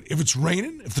post parade. If it's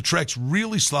raining, if the track's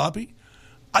really sloppy,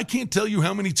 I can't tell you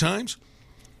how many times.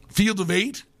 Field of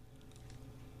 8.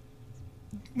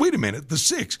 Wait a minute, the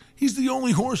 6. He's the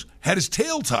only horse had his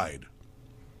tail tied.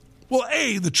 Well,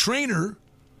 A, the trainer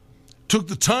took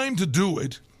the time to do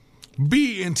it.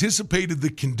 B, anticipated the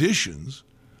conditions.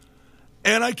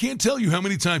 And I can't tell you how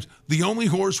many times the only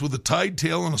horse with a tied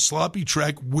tail on a sloppy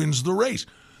track wins the race.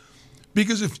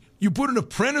 Because if you put an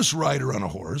apprentice rider on a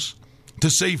horse to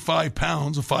save 5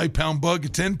 pounds, a 5-pound bug, a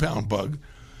 10-pound bug,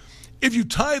 if you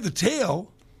tie the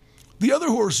tail, the other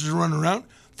horses are running around,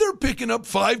 they're picking up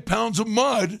 5 pounds of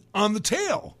mud on the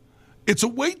tail. It's a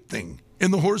weight thing,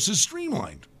 and the horse is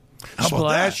streamlined. How about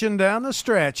Splashing down the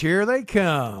stretch. Here they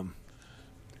come.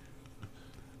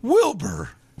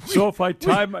 Wilbur. So if I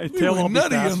tie my tail, I'll be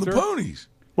nutty faster. on the ponies.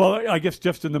 Well, I guess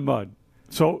just in the mud.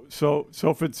 So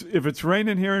if it's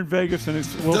raining here in Vegas and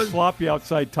it's a little sloppy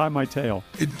outside, tie my tail.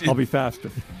 I'll be faster.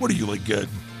 What are you, like good?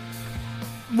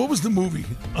 What was the movie?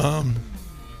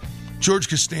 George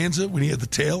Costanza, when he had the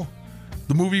tail?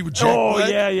 The movie with Jack Black?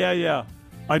 Yeah.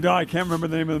 I know. I can't remember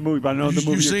the name of the movie, but I know the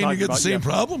movie You're saying you talking get the about, same yeah.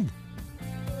 problem?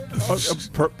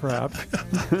 Perhaps.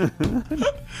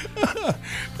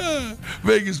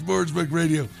 Vegas Sportsbook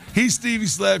Radio. He's Stevie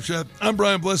Slapshot. I'm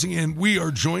Brian Blessing, and we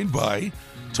are joined by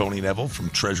Tony Neville from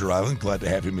Treasure Island. Glad to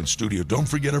have him in studio. Don't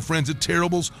forget our friends at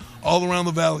Terribles all around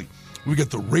the valley. We got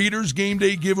the Raiders game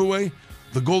day giveaway.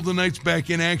 The Golden Knights back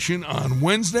in action on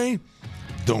Wednesday.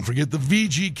 Don't forget the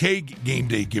VGK game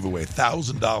day giveaway,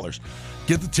 $1,000.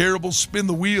 Get the Terribles, spin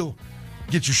the wheel.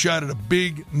 Get your shot at a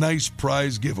big, nice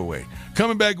prize giveaway.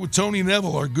 Coming back with Tony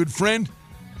Neville, our good friend,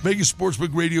 Vegas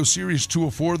Sportsbook Radio Series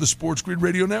 204, the Sports Grid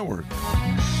Radio Network.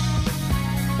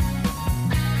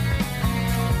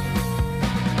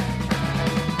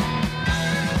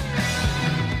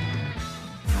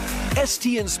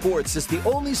 STN Sports is the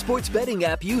only sports betting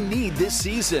app you need this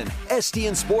season.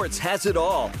 STN Sports has it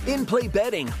all. In-play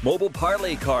betting, mobile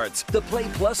parlay cards, the Play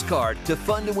Plus card to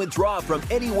fund and withdraw from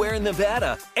anywhere in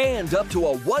Nevada, and up to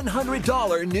a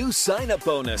 $100 new sign-up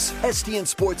bonus. STN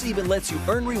Sports even lets you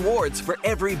earn rewards for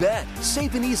every bet.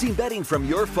 Safe and easy betting from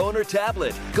your phone or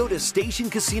tablet. Go to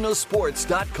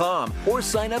stationcasinosports.com or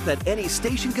sign up at any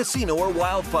Station Casino or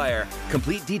Wildfire.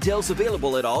 Complete details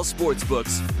available at all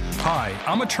sportsbooks. Hi,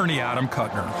 I'm attorney Adam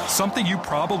Kuttner. Something you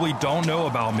probably don't know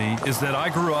about me is that I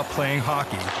grew up playing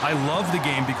hockey. I love the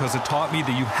game because it taught me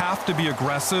that you have to be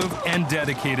aggressive and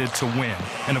dedicated to win.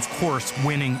 And of course,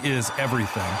 winning is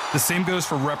everything. The same goes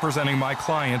for representing my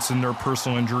clients in their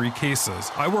personal injury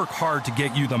cases. I work hard to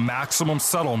get you the maximum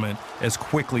settlement as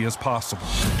quickly as possible.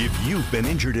 If you've been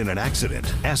injured in an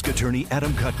accident, ask attorney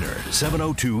Adam Kuttner,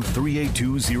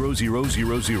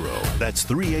 702-382-0000. That's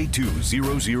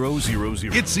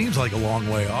 382-0000. It seems like a long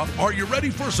way off. Are you ready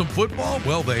for some football?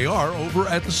 Well, they are over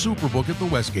at the Superbook at the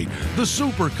Westgate. The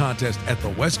Super Contest at the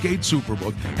Westgate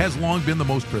Superbook has long been the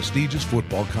most prestigious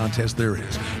football contest there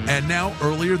is. And now,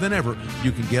 earlier than ever,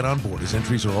 you can get on board as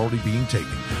entries are already being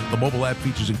taken. The mobile app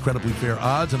features incredibly fair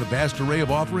odds and a vast array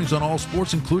of offerings on all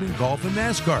sports, including golf and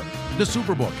NASCAR. The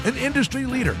Superbook, an industry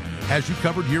leader, has you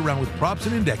covered year-round with props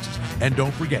and indexes. And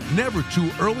don't forget, never too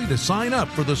early to sign up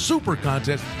for the Super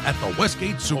Contest at the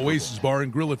Westgate Super. Oasis Bar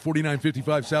and Grill at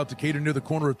 4955 South Decatur near the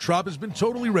corner of Trop has been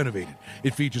totally renovated.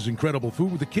 It features incredible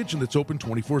food with a kitchen that's open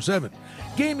 24/7.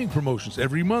 Gaming promotions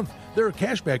every month. There are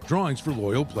cashback drawings for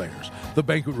loyal players. The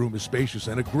banquet room is spacious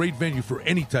and a great venue for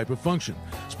any type of function.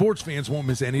 Sports fans won't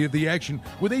miss any of the action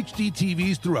with HD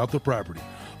TVs throughout the property.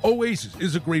 Oasis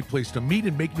is a great place to meet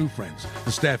and make new friends.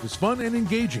 The staff is fun and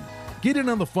engaging. Get in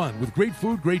on the fun with great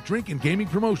food, great drink, and gaming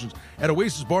promotions at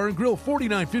Oasis Bar and Grill,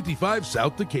 4955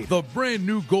 South Decatur. The brand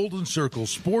new Golden Circle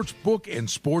Sports Book and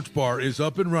Sports Bar is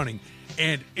up and running,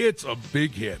 and it's a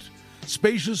big hit.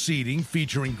 Spacious seating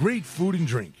featuring great food and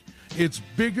drink. It's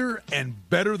bigger and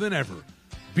better than ever.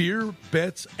 Beer,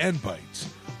 bets, and bites.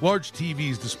 Large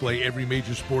TVs display every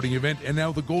major sporting event, and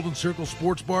now the Golden Circle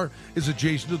Sports Bar is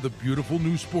adjacent to the beautiful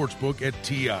new sports book at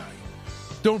TI.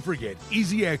 Don't forget,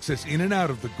 easy access in and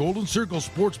out of the Golden Circle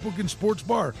Sportsbook and Sports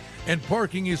Bar, and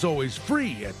parking is always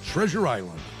free at Treasure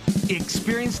Island.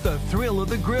 Experience the thrill of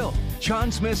the grill.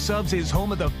 John Smith Subs is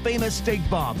home of the famous steak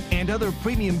bomb and other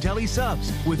premium deli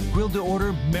subs with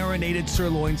grilled-to-order marinated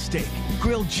sirloin steak,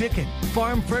 grilled chicken,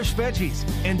 farm fresh veggies,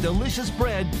 and delicious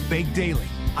bread baked daily.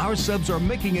 Our subs are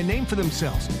making a name for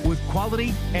themselves with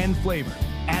quality and flavor.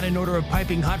 Add an order of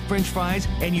piping hot French fries,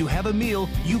 and you have a meal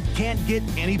you can't get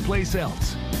anyplace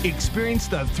else. Experience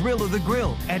the thrill of the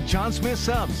grill at John Smith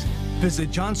Subs. Visit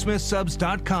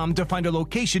johnsmithsubs.com to find a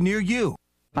location near you.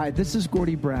 Hi, this is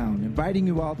Gordy Brown, inviting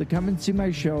you all to come and see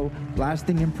my show,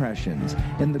 Lasting Impressions,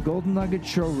 in the Golden Nugget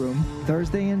Showroom,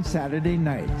 Thursday and Saturday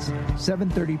nights,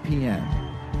 7:30 p.m.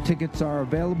 Tickets are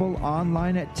available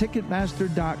online at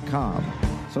Ticketmaster.com.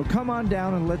 So come on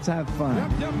down and let's have fun.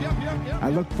 I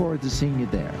look forward to seeing you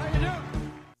there.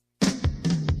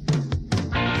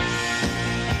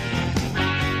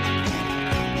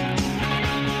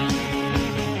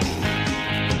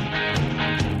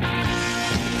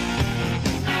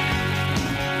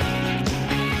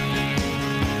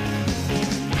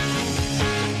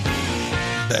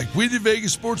 Back with you,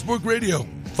 Vegas Sportsbook Radio.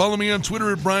 Follow me on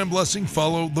Twitter at Brian Blessing.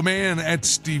 Follow the man at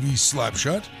Stevie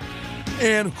Slapshot.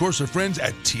 And, of course, our friends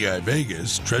at TI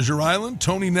Vegas. Treasure Island,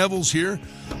 Tony Neville's here,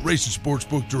 Racing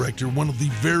Sportsbook Director, one of the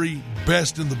very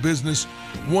best in the business,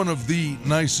 one of the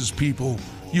nicest people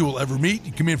you will ever meet.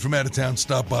 You come in from out of town,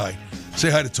 stop by.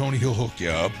 Say hi to Tony, he'll hook you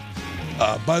up.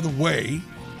 By the way,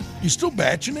 you still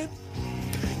batching it?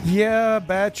 Yeah,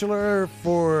 Bachelor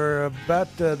for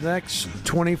about the next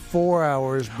 24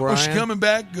 hours, Brian. Oh, she's coming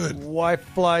back? Good. Wife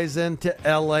flies into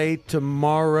L.A.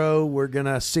 tomorrow. We're going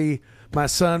to see. My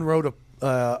son wrote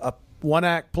a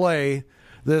one-act play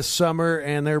this summer,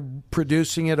 and they're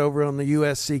producing it over on the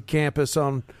USC campus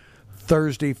on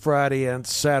Thursday, Friday, and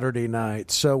Saturday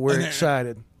night. So we're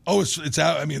excited. Oh, it's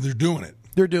out. I mean, they're doing it.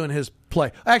 They're doing his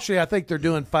play. Actually, I think they're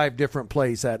doing 5 different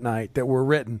plays that night that were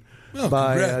written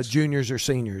by juniors or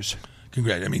seniors.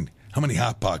 Congrats. I mean, how many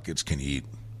Hot Pockets can you eat?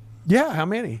 Yeah, how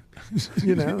many?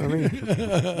 You know, I mean,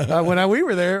 when we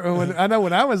were there,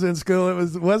 when I was in school,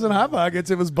 it wasn't Hot Pockets,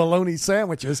 it was bologna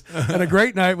sandwiches, and a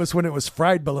great night was when it was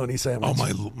fried bologna sandwiches.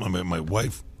 Oh, my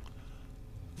wife.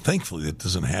 Thankfully, that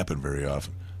doesn't happen very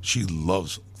often. She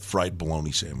loves fried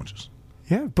bologna sandwiches.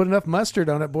 Yeah, put enough mustard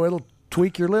on it, boy, it'll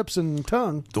tweak your lips and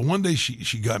tongue. The one day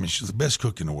she got me, she's the best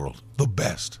cook in the world, the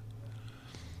best.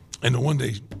 And the one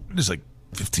day, this is like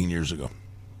 15 years ago,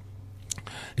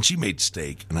 And she made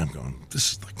steak, and I'm going,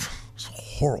 this is like it's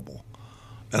horrible.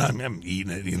 And I'm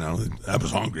eating it, I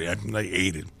was hungry. I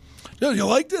ate it. You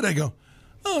liked it? I go,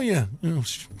 oh, yeah,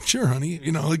 sure, honey.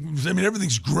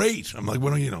 Everything's great. I'm like,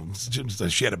 well,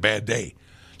 she had a bad day.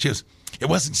 She goes, it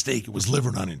wasn't steak, it was liver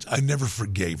and onions. I never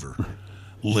forgave her.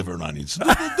 Liver and onions.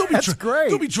 That's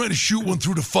great. Don't be trying to shoot one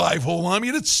through the 5-hole on me,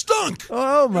 and it stunk.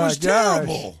 Oh, my gosh. It was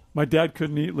terrible. My dad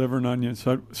couldn't eat liver and onions.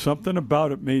 So something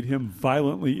about it made him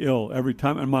violently ill every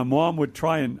time. And my mom would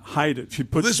try and hide it. She'd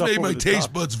put this stuff made over my the taste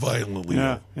top. buds violently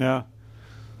ill. Yeah.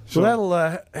 So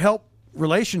that'll help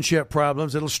relationship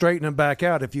problems. It'll straighten them back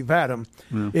out if you've had them,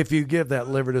 if you give that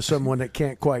liver to someone that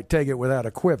can't quite take it without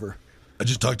a quiver. I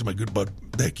just talked to my good bud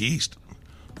Beck East.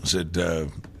 I said,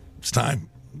 it's time.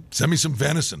 Send me some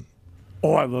venison.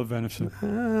 Oh, I love venison.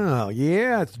 Oh,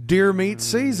 yeah. It's deer meat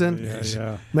season.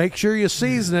 Yeah. Make sure you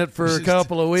season it for a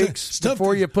couple of weeks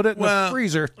before you put it in the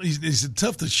freezer. He said,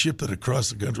 tough to ship it across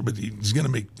the country, but he's going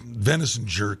to make venison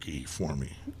jerky for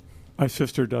me. My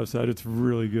sister does that. It's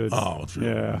really good. Oh, it's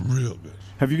real good.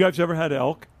 Have you guys ever had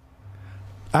elk?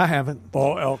 I haven't.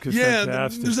 Oh, elk is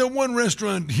fantastic. There's that one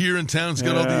restaurant here in town that's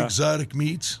got all the exotic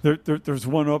meats. There's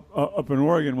one up in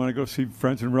Oregon when I go see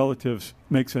friends and relatives,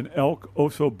 makes an elk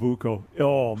osso buco.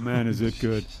 Oh, man, is it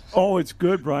good. Oh, it's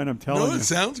good, Brian, I'm telling you. No, it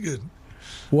sounds good.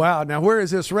 Wow. Now, where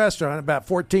is this restaurant? About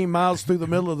 14 miles through the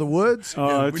middle of the woods?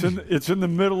 It's in the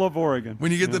middle of Oregon.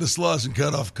 When you get to the Slauson,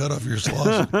 cut off your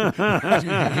Slauson.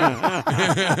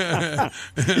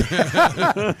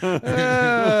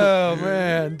 Oh,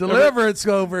 man. Deliverance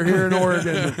over here in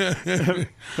Oregon.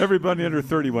 Everybody under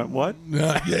 30 went, what?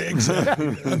 Yeah,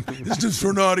 exactly. This is for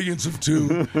an audience of 2.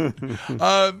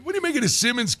 What do you make of the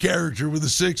Simmons character with the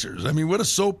Sixers? I mean, what a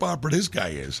soap opera this guy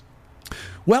is.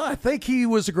 Well, I think he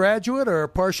was a graduate or a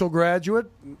partial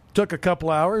graduate. Took a couple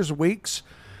hours, weeks,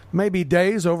 maybe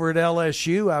days over at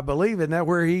LSU, I believe. Isn't that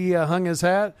where he hung his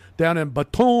hat? Down in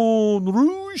Baton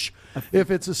Rouge. If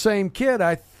it's the same kid,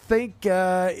 I think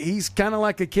he's kind of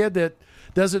like a kid that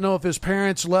doesn't know if his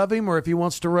parents love him or if he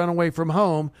wants to run away from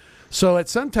home. So at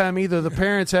some time, either the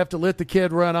parents have to let the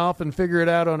kid run off and figure it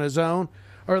out on his own,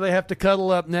 or they have to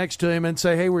cuddle up next to him and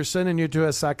say, hey, we're sending you to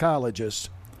a psychologist.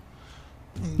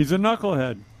 He's a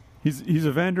knucklehead. He's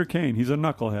a Vander Kane. He's a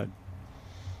knucklehead.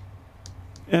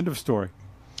 End of story.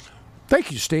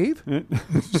 Thank you, Steve.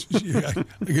 Yeah,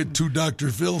 I get 2 Dr.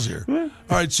 Phils here. All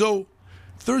right, so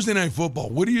Thursday Night Football,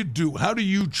 what do you do? How do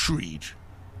you treat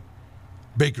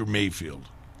Baker Mayfield?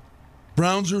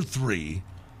 Browns are 3.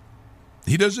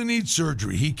 He doesn't need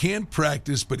surgery. He can't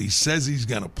practice, but he says he's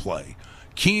going to play.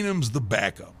 Keenum's the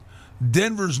backup.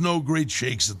 Denver's no great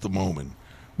shakes at the moment.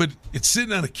 But it's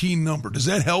sitting on a key number. Does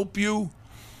that help you?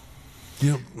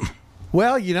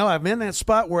 Well, I'm in that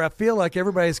spot where I feel like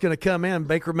everybody's going to come in.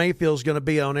 Baker Mayfield's going to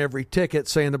be on every ticket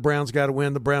saying the Browns got to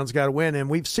win, the Browns got to win. And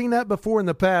we've seen that before in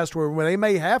the past where they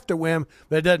may have to win,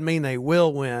 but it doesn't mean they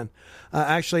will win.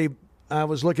 Actually, I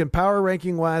was looking power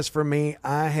ranking-wise for me.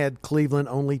 I had Cleveland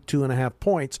only 2.5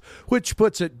 points, which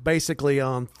puts it basically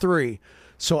on 3.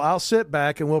 So I'll sit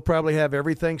back, and we'll probably have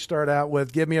everything start out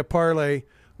with give me a parlay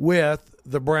with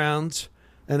the Browns,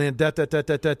 and then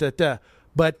da-da-da-da-da-da-da.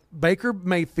 But Baker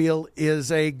Mayfield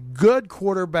is a good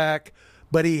quarterback,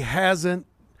 but he hasn't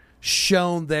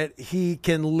shown that he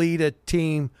can lead a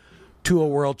team to a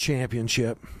world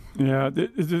championship. Yeah,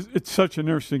 it's such an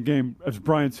interesting game. As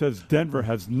Brian says, Denver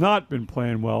has not been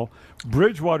playing well.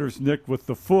 Bridgewater's nicked with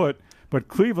the foot, but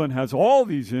Cleveland has all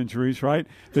these injuries, right?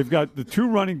 They've got the 2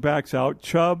 running backs out,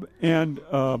 Chubb and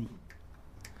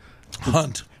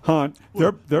Hunt.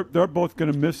 They're both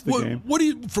going to miss the game. What do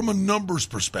you, from a numbers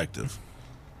perspective,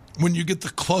 when you get the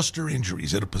cluster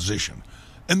injuries at a position,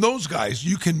 and those guys,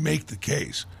 you can make the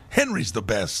case. Henry's the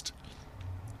best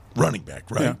running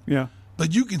back, right? Yeah.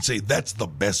 But you can say that's the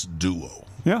best duo.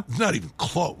 Yeah. It's not even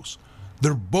close.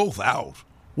 They're both out.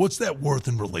 What's that worth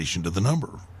in relation to the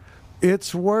number?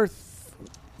 It's worth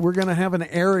we're going to have an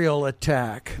aerial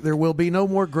attack. There will be no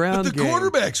more ground game. But the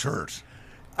quarterback's hurt.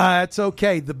 It's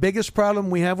okay. The biggest problem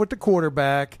we have with the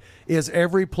quarterback is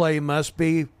every play must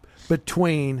be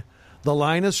between the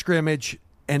line of scrimmage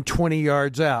and 20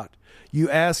 yards out. You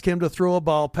ask him to throw a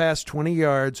ball past 20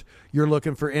 yards, you're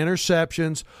looking for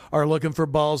interceptions or looking for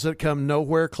balls that come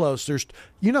nowhere close.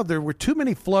 There were too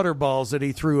many flutter balls that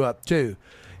he threw up too.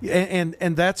 And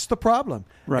that's the problem.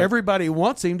 Right. Everybody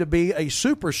wants him to be a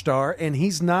superstar, and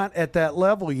he's not at that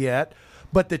level yet.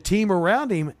 But the team around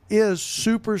him is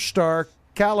superstar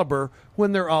caliber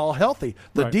when they're all healthy.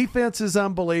 The defense is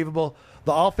unbelievable.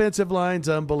 The offensive line's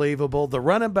unbelievable. The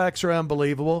running backs are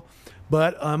unbelievable.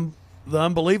 But the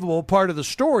unbelievable part of the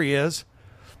story is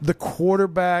the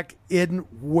quarterback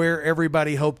isn't where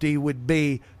everybody hoped he would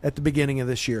be at the beginning of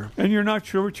this year. And you're not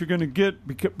sure what you're going to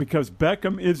get because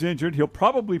Beckham is injured. He'll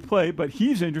probably play, but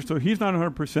he's injured, so he's not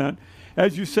 100%.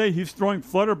 As you say, he's throwing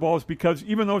flutter balls because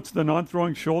even though it's the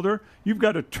non-throwing shoulder, you've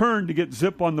got to turn to get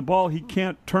zip on the ball. He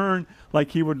can't turn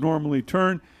like he would normally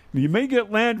turn. You may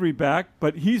get Landry back,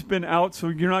 but he's been out, so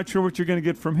you're not sure what you're going to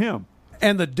get from him.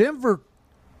 And the Denver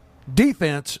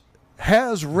defense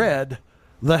has read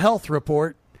the health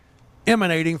report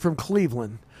emanating from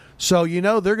Cleveland. So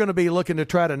they're going to be looking to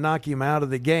try to knock him out of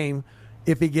the game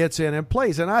if he gets in and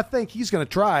plays. And I think he's going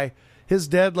to try his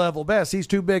dead level best. He's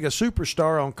too big a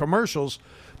superstar on commercials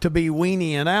to be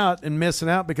weenieing out and missing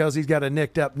out because he's got a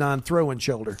nicked up non-throwing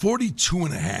shoulder.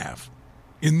 42.5.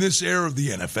 In this era of the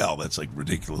NFL, that's like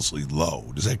ridiculously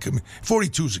low. Does that come?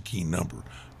 42 is a key number.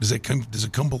 Does it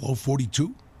come below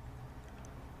 42?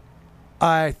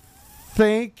 I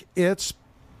think it's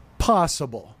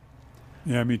possible.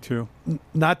 Yeah, me too.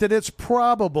 Not that it's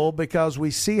probable, because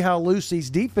we see how loose these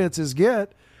defenses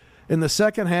get in the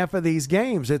second half of these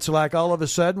games. It's like all of a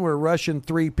sudden we're rushing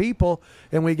 3 people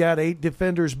and we got 8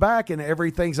 defenders back and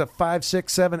everything's a 5,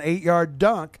 6, 7, 8-yard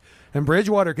dunk. And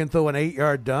Bridgewater can throw an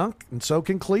 8-yard dunk, and so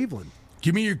can Cleveland.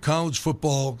 Give me your college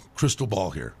football crystal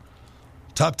ball here.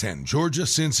 Top 10, Georgia,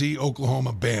 Cincy,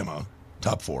 Oklahoma, Bama.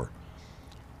 Top 4.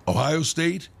 Ohio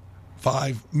State,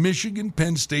 5. Michigan,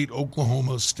 Penn State,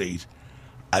 Oklahoma State.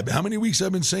 How many weeks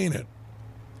I've been saying it?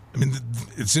 I mean,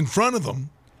 it's in front of them.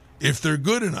 If they're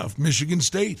good enough, Michigan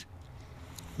State.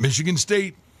 Michigan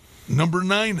State, number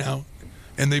 9 now,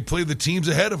 and they play the teams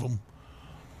ahead of them.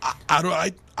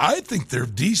 I think they're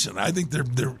decent. I think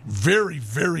they're very,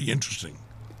 very interesting.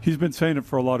 He's been saying it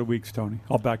for a lot of weeks, Tony.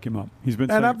 I'll back him up. He's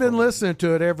been, and I've been listening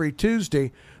to it every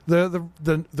Tuesday. The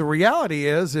reality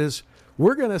is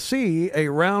we're going to see a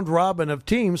round robin of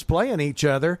teams playing each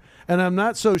other, and I'm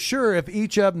not so sure if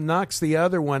each of them knocks the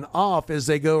other one off as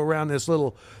they go around this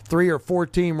little 3 or 4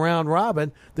 team round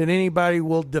robin, that anybody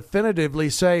will definitively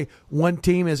say one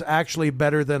team is actually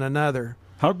better than another.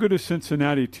 How good is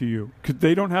Cincinnati to you? Because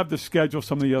they don't have the schedule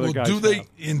some of the other guys do they,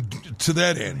 have. To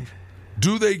that end,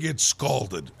 do they get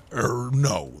scalded or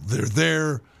no? They're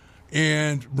there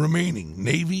and remaining.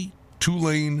 Navy,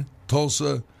 Tulane,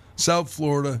 Tulsa, South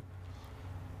Florida.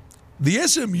 The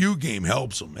SMU game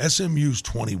helps them. SMU's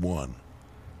 21.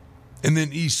 And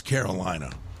then East Carolina.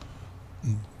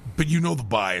 But the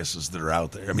biases that are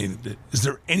out there. I mean, is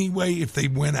there any way if they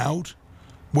went out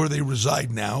where they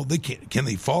reside now, can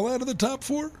they fall out of the top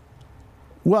 4?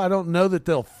 Well, I don't know that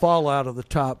they'll fall out of the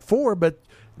top 4, but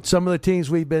some of the teams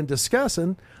we've been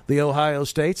discussing, the Ohio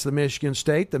States, the Michigan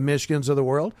State, the Michigans of the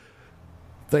world,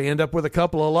 they end up with a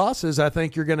couple of losses. I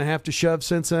think you're going to have to shove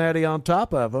Cincinnati on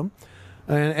top of them.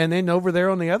 And then over there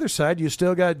on the other side, you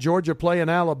still got Georgia playing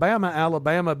Alabama.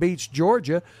 Alabama beats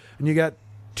Georgia, and you got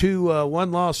 2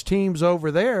 one-loss teams over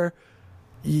there.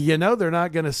 They're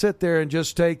not going to sit there and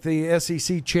just take the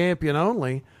SEC champion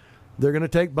only. They're going to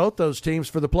take both those teams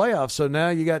for the playoffs. So now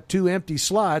you got 2 empty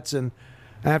slots, and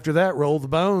after that, roll the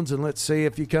bones, and let's see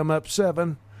if you come up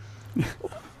 7.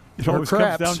 It always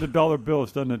comes down to dollar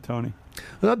bills, doesn't it, Tony?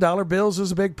 Well, dollar bills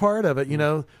is a big part of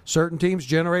it. Certain teams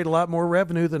generate a lot more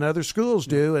revenue than other schools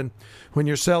do, and when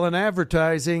you're selling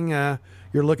advertising,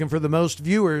 you're looking for the most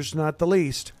viewers, not the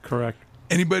least. Correct.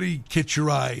 Anybody catch your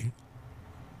eye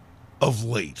of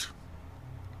late,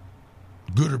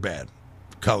 good or bad,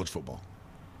 college football?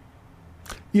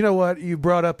 You know what? You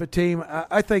brought up a team.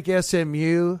 I think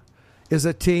SMU is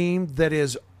a team that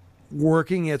is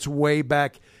working its way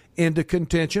back into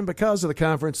contention because of the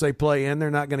conference they play in. They're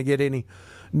not going to get any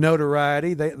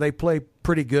notoriety. They play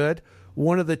pretty good.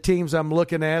 One of the teams I'm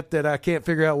looking at that I can't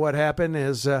figure out what happened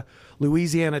is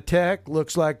Louisiana Tech.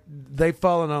 Looks like they've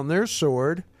fallen on their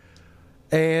sword.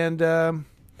 And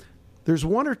there's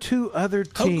 1 or 2 other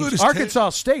teams.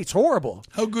 Arkansas State's horrible.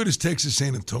 How good is Texas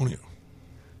San Antonio?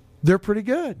 They're pretty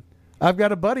good. I've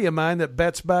got a buddy of mine that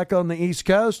bets back on the East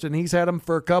Coast, and he's had them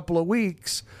for a couple of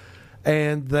weeks.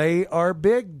 And they are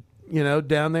big,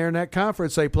 down there in that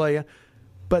conference they play in.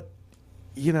 But,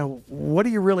 what do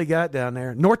you really got down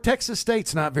there? North Texas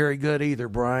State's not very good either,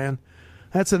 Brian.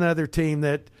 That's another team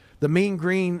that the Mean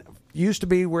Green used to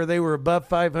be where they were above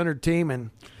 500 team,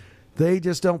 and they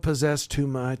just don't possess too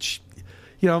much.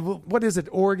 What is it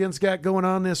Oregon's got going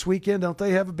on this weekend? Don't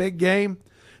they have a big game?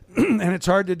 And it's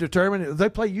hard to determine. They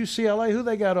play UCLA. Who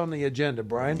they got on the agenda,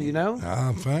 Brian? Do you know?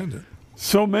 I'll find it.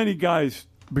 So many guys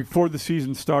before the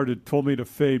season started told me to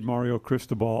fade Mario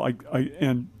Cristobal.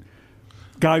 And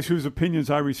guys whose opinions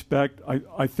I respect,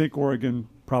 I think Oregon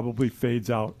probably fades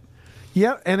out.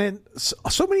 Yeah, and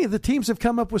so many of the teams have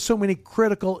come up with so many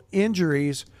critical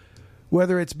injuries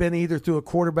whether it's been either through a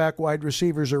quarterback, wide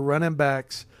receivers, or running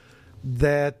backs,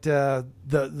 that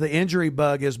the injury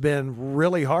bug has been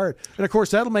really hard. And, of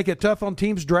course, that'll make it tough on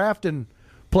teams drafting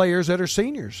players that are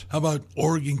seniors. How about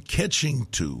Oregon catching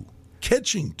two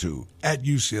at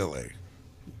UCLA?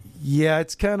 Yeah,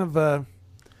 it's kind of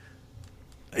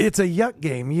it's a yuck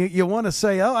game. You want to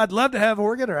say, oh, I'd love to have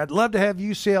Oregon or I'd love to have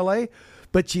UCLA,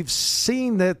 but you've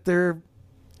seen that they're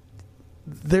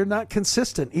not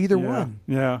consistent, either one.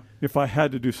 Yeah. If I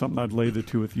had to do something, I'd lay the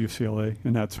two with UCLA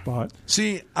in that spot.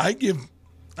 See, I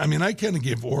kind of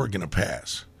give Oregon a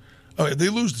pass. Okay, they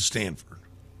lose to Stanford,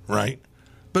 right?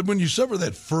 But when you suffer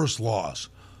that first loss,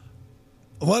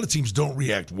 a lot of teams don't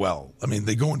react well. I mean,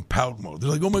 they go in pout mode. They're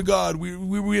like, oh, my God,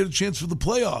 we had a chance for the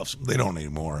playoffs. They don't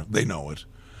anymore. They know it.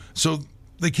 So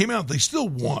they came out. They still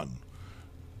won.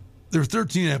 They're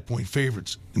 13.5-point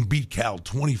favorites and beat Cal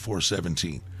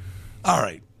 24-17. All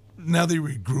right. Now they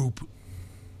regroup.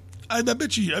 I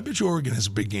bet you Oregon has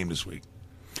a big game this week.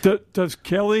 Does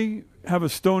Kelly have a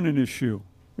stone in his shoe?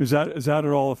 Is that at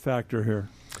all a factor here?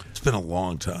 It's been a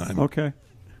long time. Okay.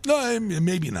 No,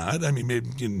 maybe not. I mean, maybe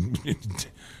you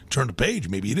turn the page.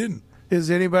 Maybe you didn't.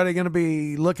 Is anybody going to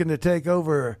be looking to take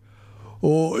over?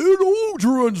 Oh, in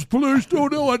Aldrin's place,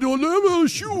 I don't have a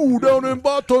shoe down in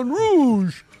Baton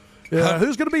Rouge. Yeah,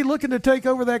 who's going to be looking to take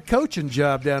over that coaching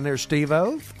job down there,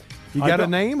 Steve-O? You got a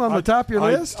name on the top of your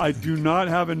list? I do not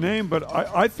have a name, but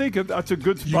I think that's a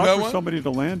good spot for somebody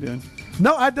to land in.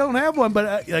 No, I don't have one,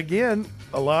 but again,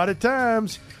 a lot of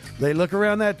times they look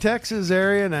around that Texas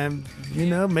area, and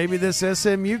maybe this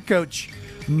SMU coach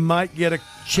might get a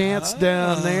chance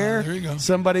down there. There you go.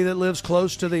 Somebody that lives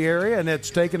close to the area and it's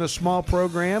taken a small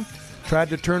program, tried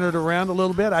to turn it around a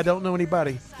little bit. I don't know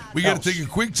anybody. We got to take a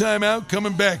quick time out.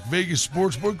 Coming back, Vegas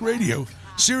Sportsbook Radio,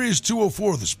 Sirius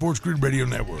 204, the Sports Grid Radio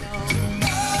Network.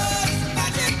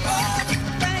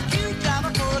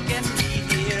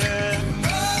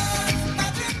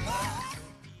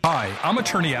 Hi, I'm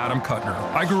attorney Adam Kuttner.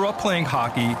 I grew up playing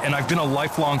hockey, and I've been a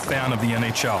lifelong fan of the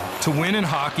NHL. To win in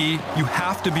hockey, you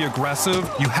have to be aggressive,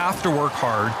 you have to work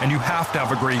hard, and you have to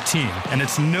have a great team. And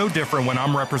it's no different when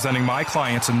I'm representing my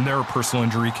clients in their personal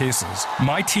injury cases.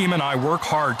 My team and I work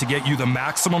hard to get you the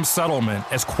maximum settlement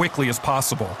as quickly as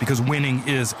possible, because winning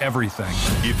is everything.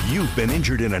 If you've been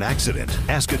injured in an accident,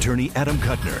 ask attorney Adam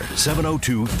Kuttner,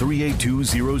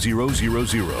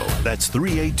 702-382-0000. That's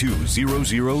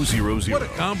 382-0000. What a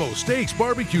combo. Steaks,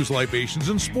 barbecues, libations,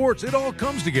 and sports. It all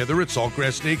comes together at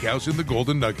Saltgrass Steakhouse in the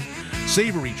Golden Nugget.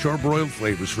 Savory, charbroiled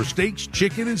flavors for steaks,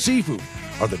 chicken, and seafood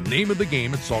are the name of the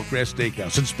game at Saltgrass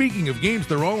Steakhouse. And speaking of games,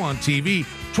 they're all on TV.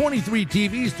 23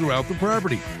 TVs throughout the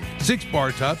property. 6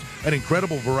 bar tops, an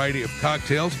incredible variety of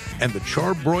cocktails, and the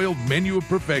charbroiled menu of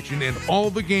perfection, and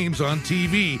all the games on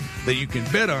TV that you can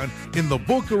bet on in the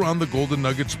book or on the Golden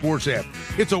Nugget Sports app.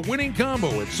 It's a winning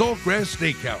combo at Saltgrass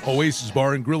Steakhouse. Oasis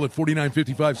Bar and Grill at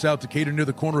 4955 South Decatur near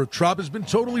the corner of Trop has been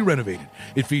totally renovated.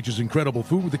 It features incredible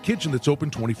food with a kitchen that's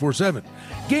open 24/7.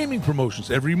 Gaming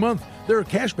promotions every month. There are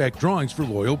cashback drawings for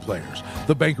loyal players.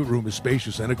 The banquet room is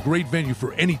spacious and a great venue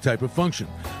for any type of function.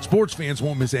 Sports fans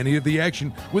won't miss any of the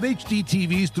action with HD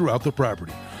TVs throughout the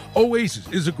property. Oasis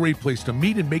is a great place to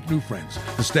meet and make new friends.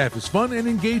 The staff is fun and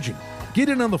engaging. Get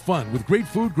in on the fun with great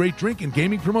food, great drink, and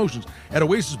gaming promotions at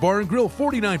Oasis Bar and Grill,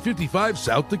 4955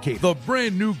 South Decatur. The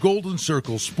brand new Golden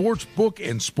Circle Sports Book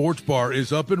and Sports Bar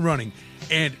is up and running,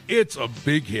 and it's a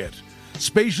big hit.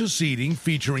 Spacious seating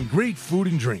featuring great food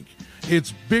and drink.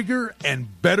 It's bigger and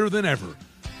better than ever.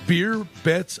 Beer,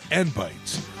 bets, and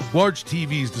bites. Large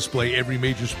TVs display every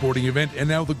major sporting event, and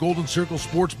now the Golden Circle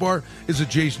Sports Bar is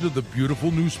adjacent to the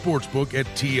beautiful new sports book at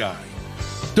TI.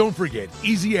 Don't forget,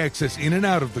 easy access in and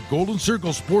out of the Golden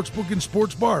Circle Sportsbook and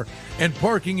Sports Bar, and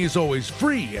parking is always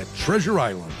free at Treasure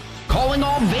Island. Calling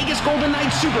all Vegas Golden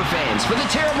Knights superfans for the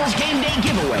Terribles Game Day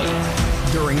giveaway.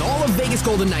 During all of Vegas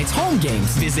Golden Knights home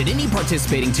games, visit any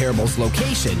participating Terribles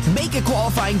location, make a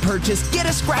qualifying purchase, get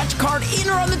a scratch card in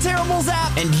or on the Terribles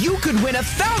app, and you could win a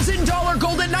 $1,000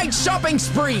 Golden Knights shopping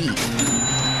spree.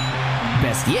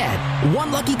 Best yet,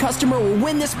 one lucky customer will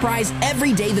win this prize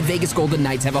every day the Vegas Golden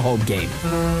Knights have a home game.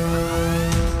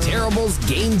 Terribles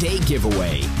Game Day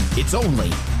Giveaway. It's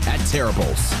only at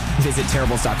Terribles. Visit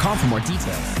Terribles.com for more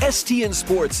details. STN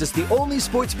Sports is the only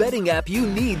sports betting app you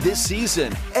need this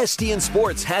season. STN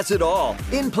Sports has it all.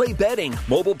 In-play betting,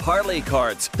 mobile parlay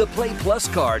cards, the Play Plus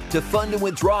card to fund and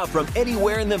withdraw from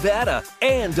anywhere in Nevada,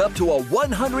 and up to a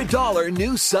 $100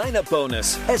 new sign-up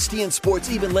bonus. STN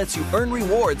Sports even lets you earn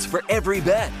rewards for every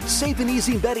bet. Safe and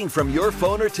easy betting from your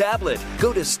phone or tablet.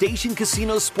 Go to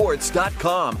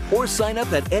StationCasinoSports.com or sign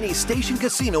up at any Station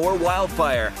Casino or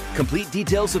Wildfire. Complete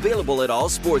details Details available at all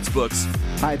sportsbooks.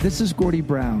 Hi, this is Gordy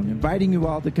Brown, inviting you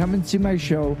all to come and see my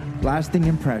show, Lasting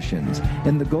Impressions,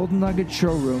 in the Golden Nugget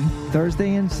Showroom,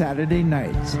 Thursday and Saturday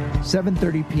nights,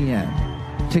 7:30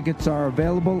 p.m. Tickets are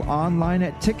available online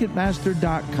at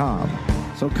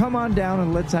Ticketmaster.com. So come on down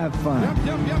and let's have fun.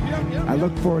 I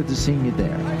look forward to seeing you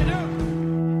there.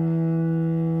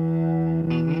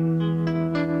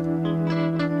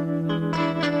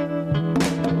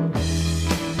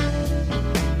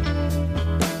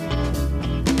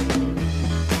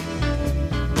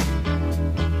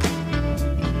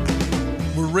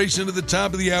 Racing to the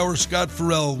top of the hour. Scott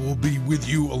Farrell will be with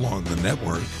you along the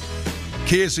network.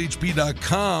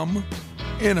 KSHP.com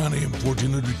and on AM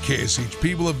 1400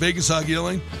 KSHP. We'll have Vegas Hockey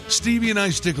Line. Stevie and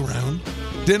I stick around.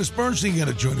 Dennis Bernstein going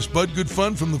to join us. Bud, good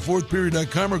fun from the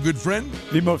fourthperiod.com, our good friend.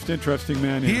 The most interesting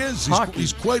man in He is.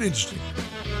 He's quite interesting.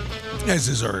 As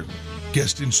is our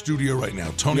guest in studio right now,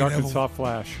 Tony the Neville. Arkansas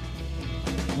Flash.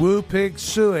 Woo Pig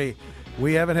Suey.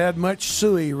 We haven't had much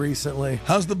suey recently.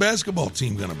 How's the basketball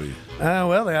team going to be?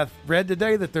 Well, I read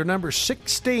today that they're number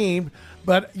 16.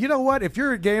 But you know what? If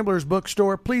you're at Gambler's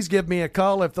Bookstore, please give me a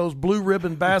call if those blue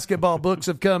ribbon basketball books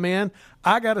have come in.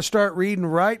 I got to start reading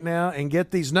right now and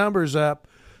get these numbers up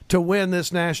to win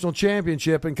this national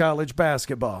championship in college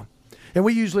basketball. And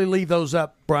we usually leave those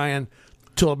up, Brian,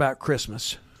 till about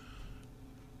Christmas.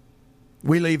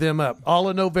 We leave them up all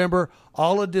of November,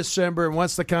 all of December, and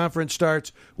once the conference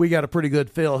starts, we got a pretty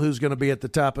good feel who's going to be at the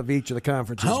top of each of the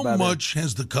conferences. How much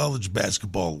has the college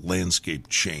basketball landscape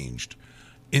changed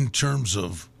in terms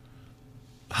of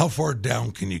how far down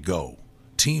can you go?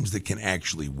 Teams that can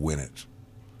actually win it.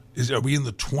 Are we in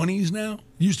the 20s now? It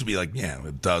used to be like,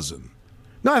 a dozen.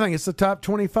 No, I think it's the top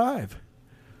 25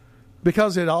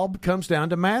 because it all comes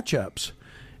down to matchups.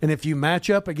 And if you match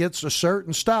up against a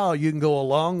certain style, you can go a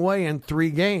long way in 3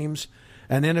 games.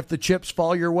 And then if the chips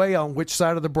fall your way on which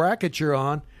side of the bracket you're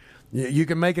on, you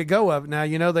can make a go of it. Now,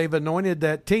 you know, they've anointed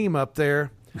that team up there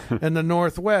in the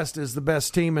Northwest as the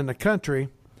best team in the country,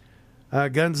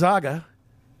 Gonzaga.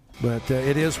 But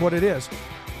it is what it is.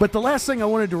 But the last thing I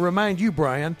wanted to remind you,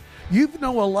 Brian, you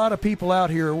know a lot of people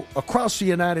out here across the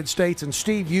United States, and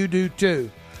Steve, you do too.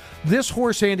 This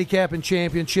horse handicapping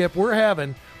championship, we're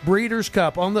having Breeders'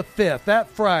 Cup on the 5th, that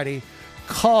Friday.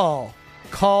 Call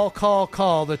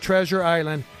the Treasure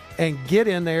Island and get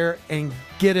in there and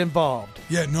get involved.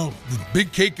 Yeah, no, the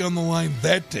big cake on the line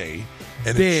that day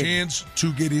and a chance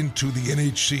to get into the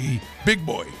NHC Big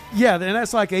Boy. Yeah, and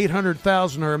that's like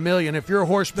 800,000 or $1 million if you're a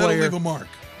horse player. That'll leave a mark.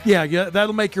 Yeah,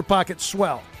 that'll make your pocket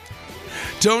swell.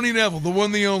 Tony Neville, the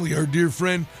one, the only, our dear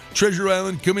friend, Treasure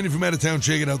Island, coming in from out of town,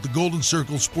 check it out, the Golden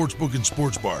Circle Sportsbook and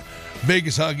Sports Bar.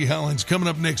 Vegas Hockey Highlights coming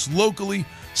up next locally.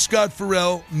 Scott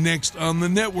Farrell next on the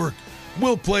network.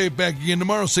 We'll play it back again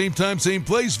tomorrow, same time, same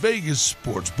place, Vegas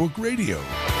Sportsbook Radio.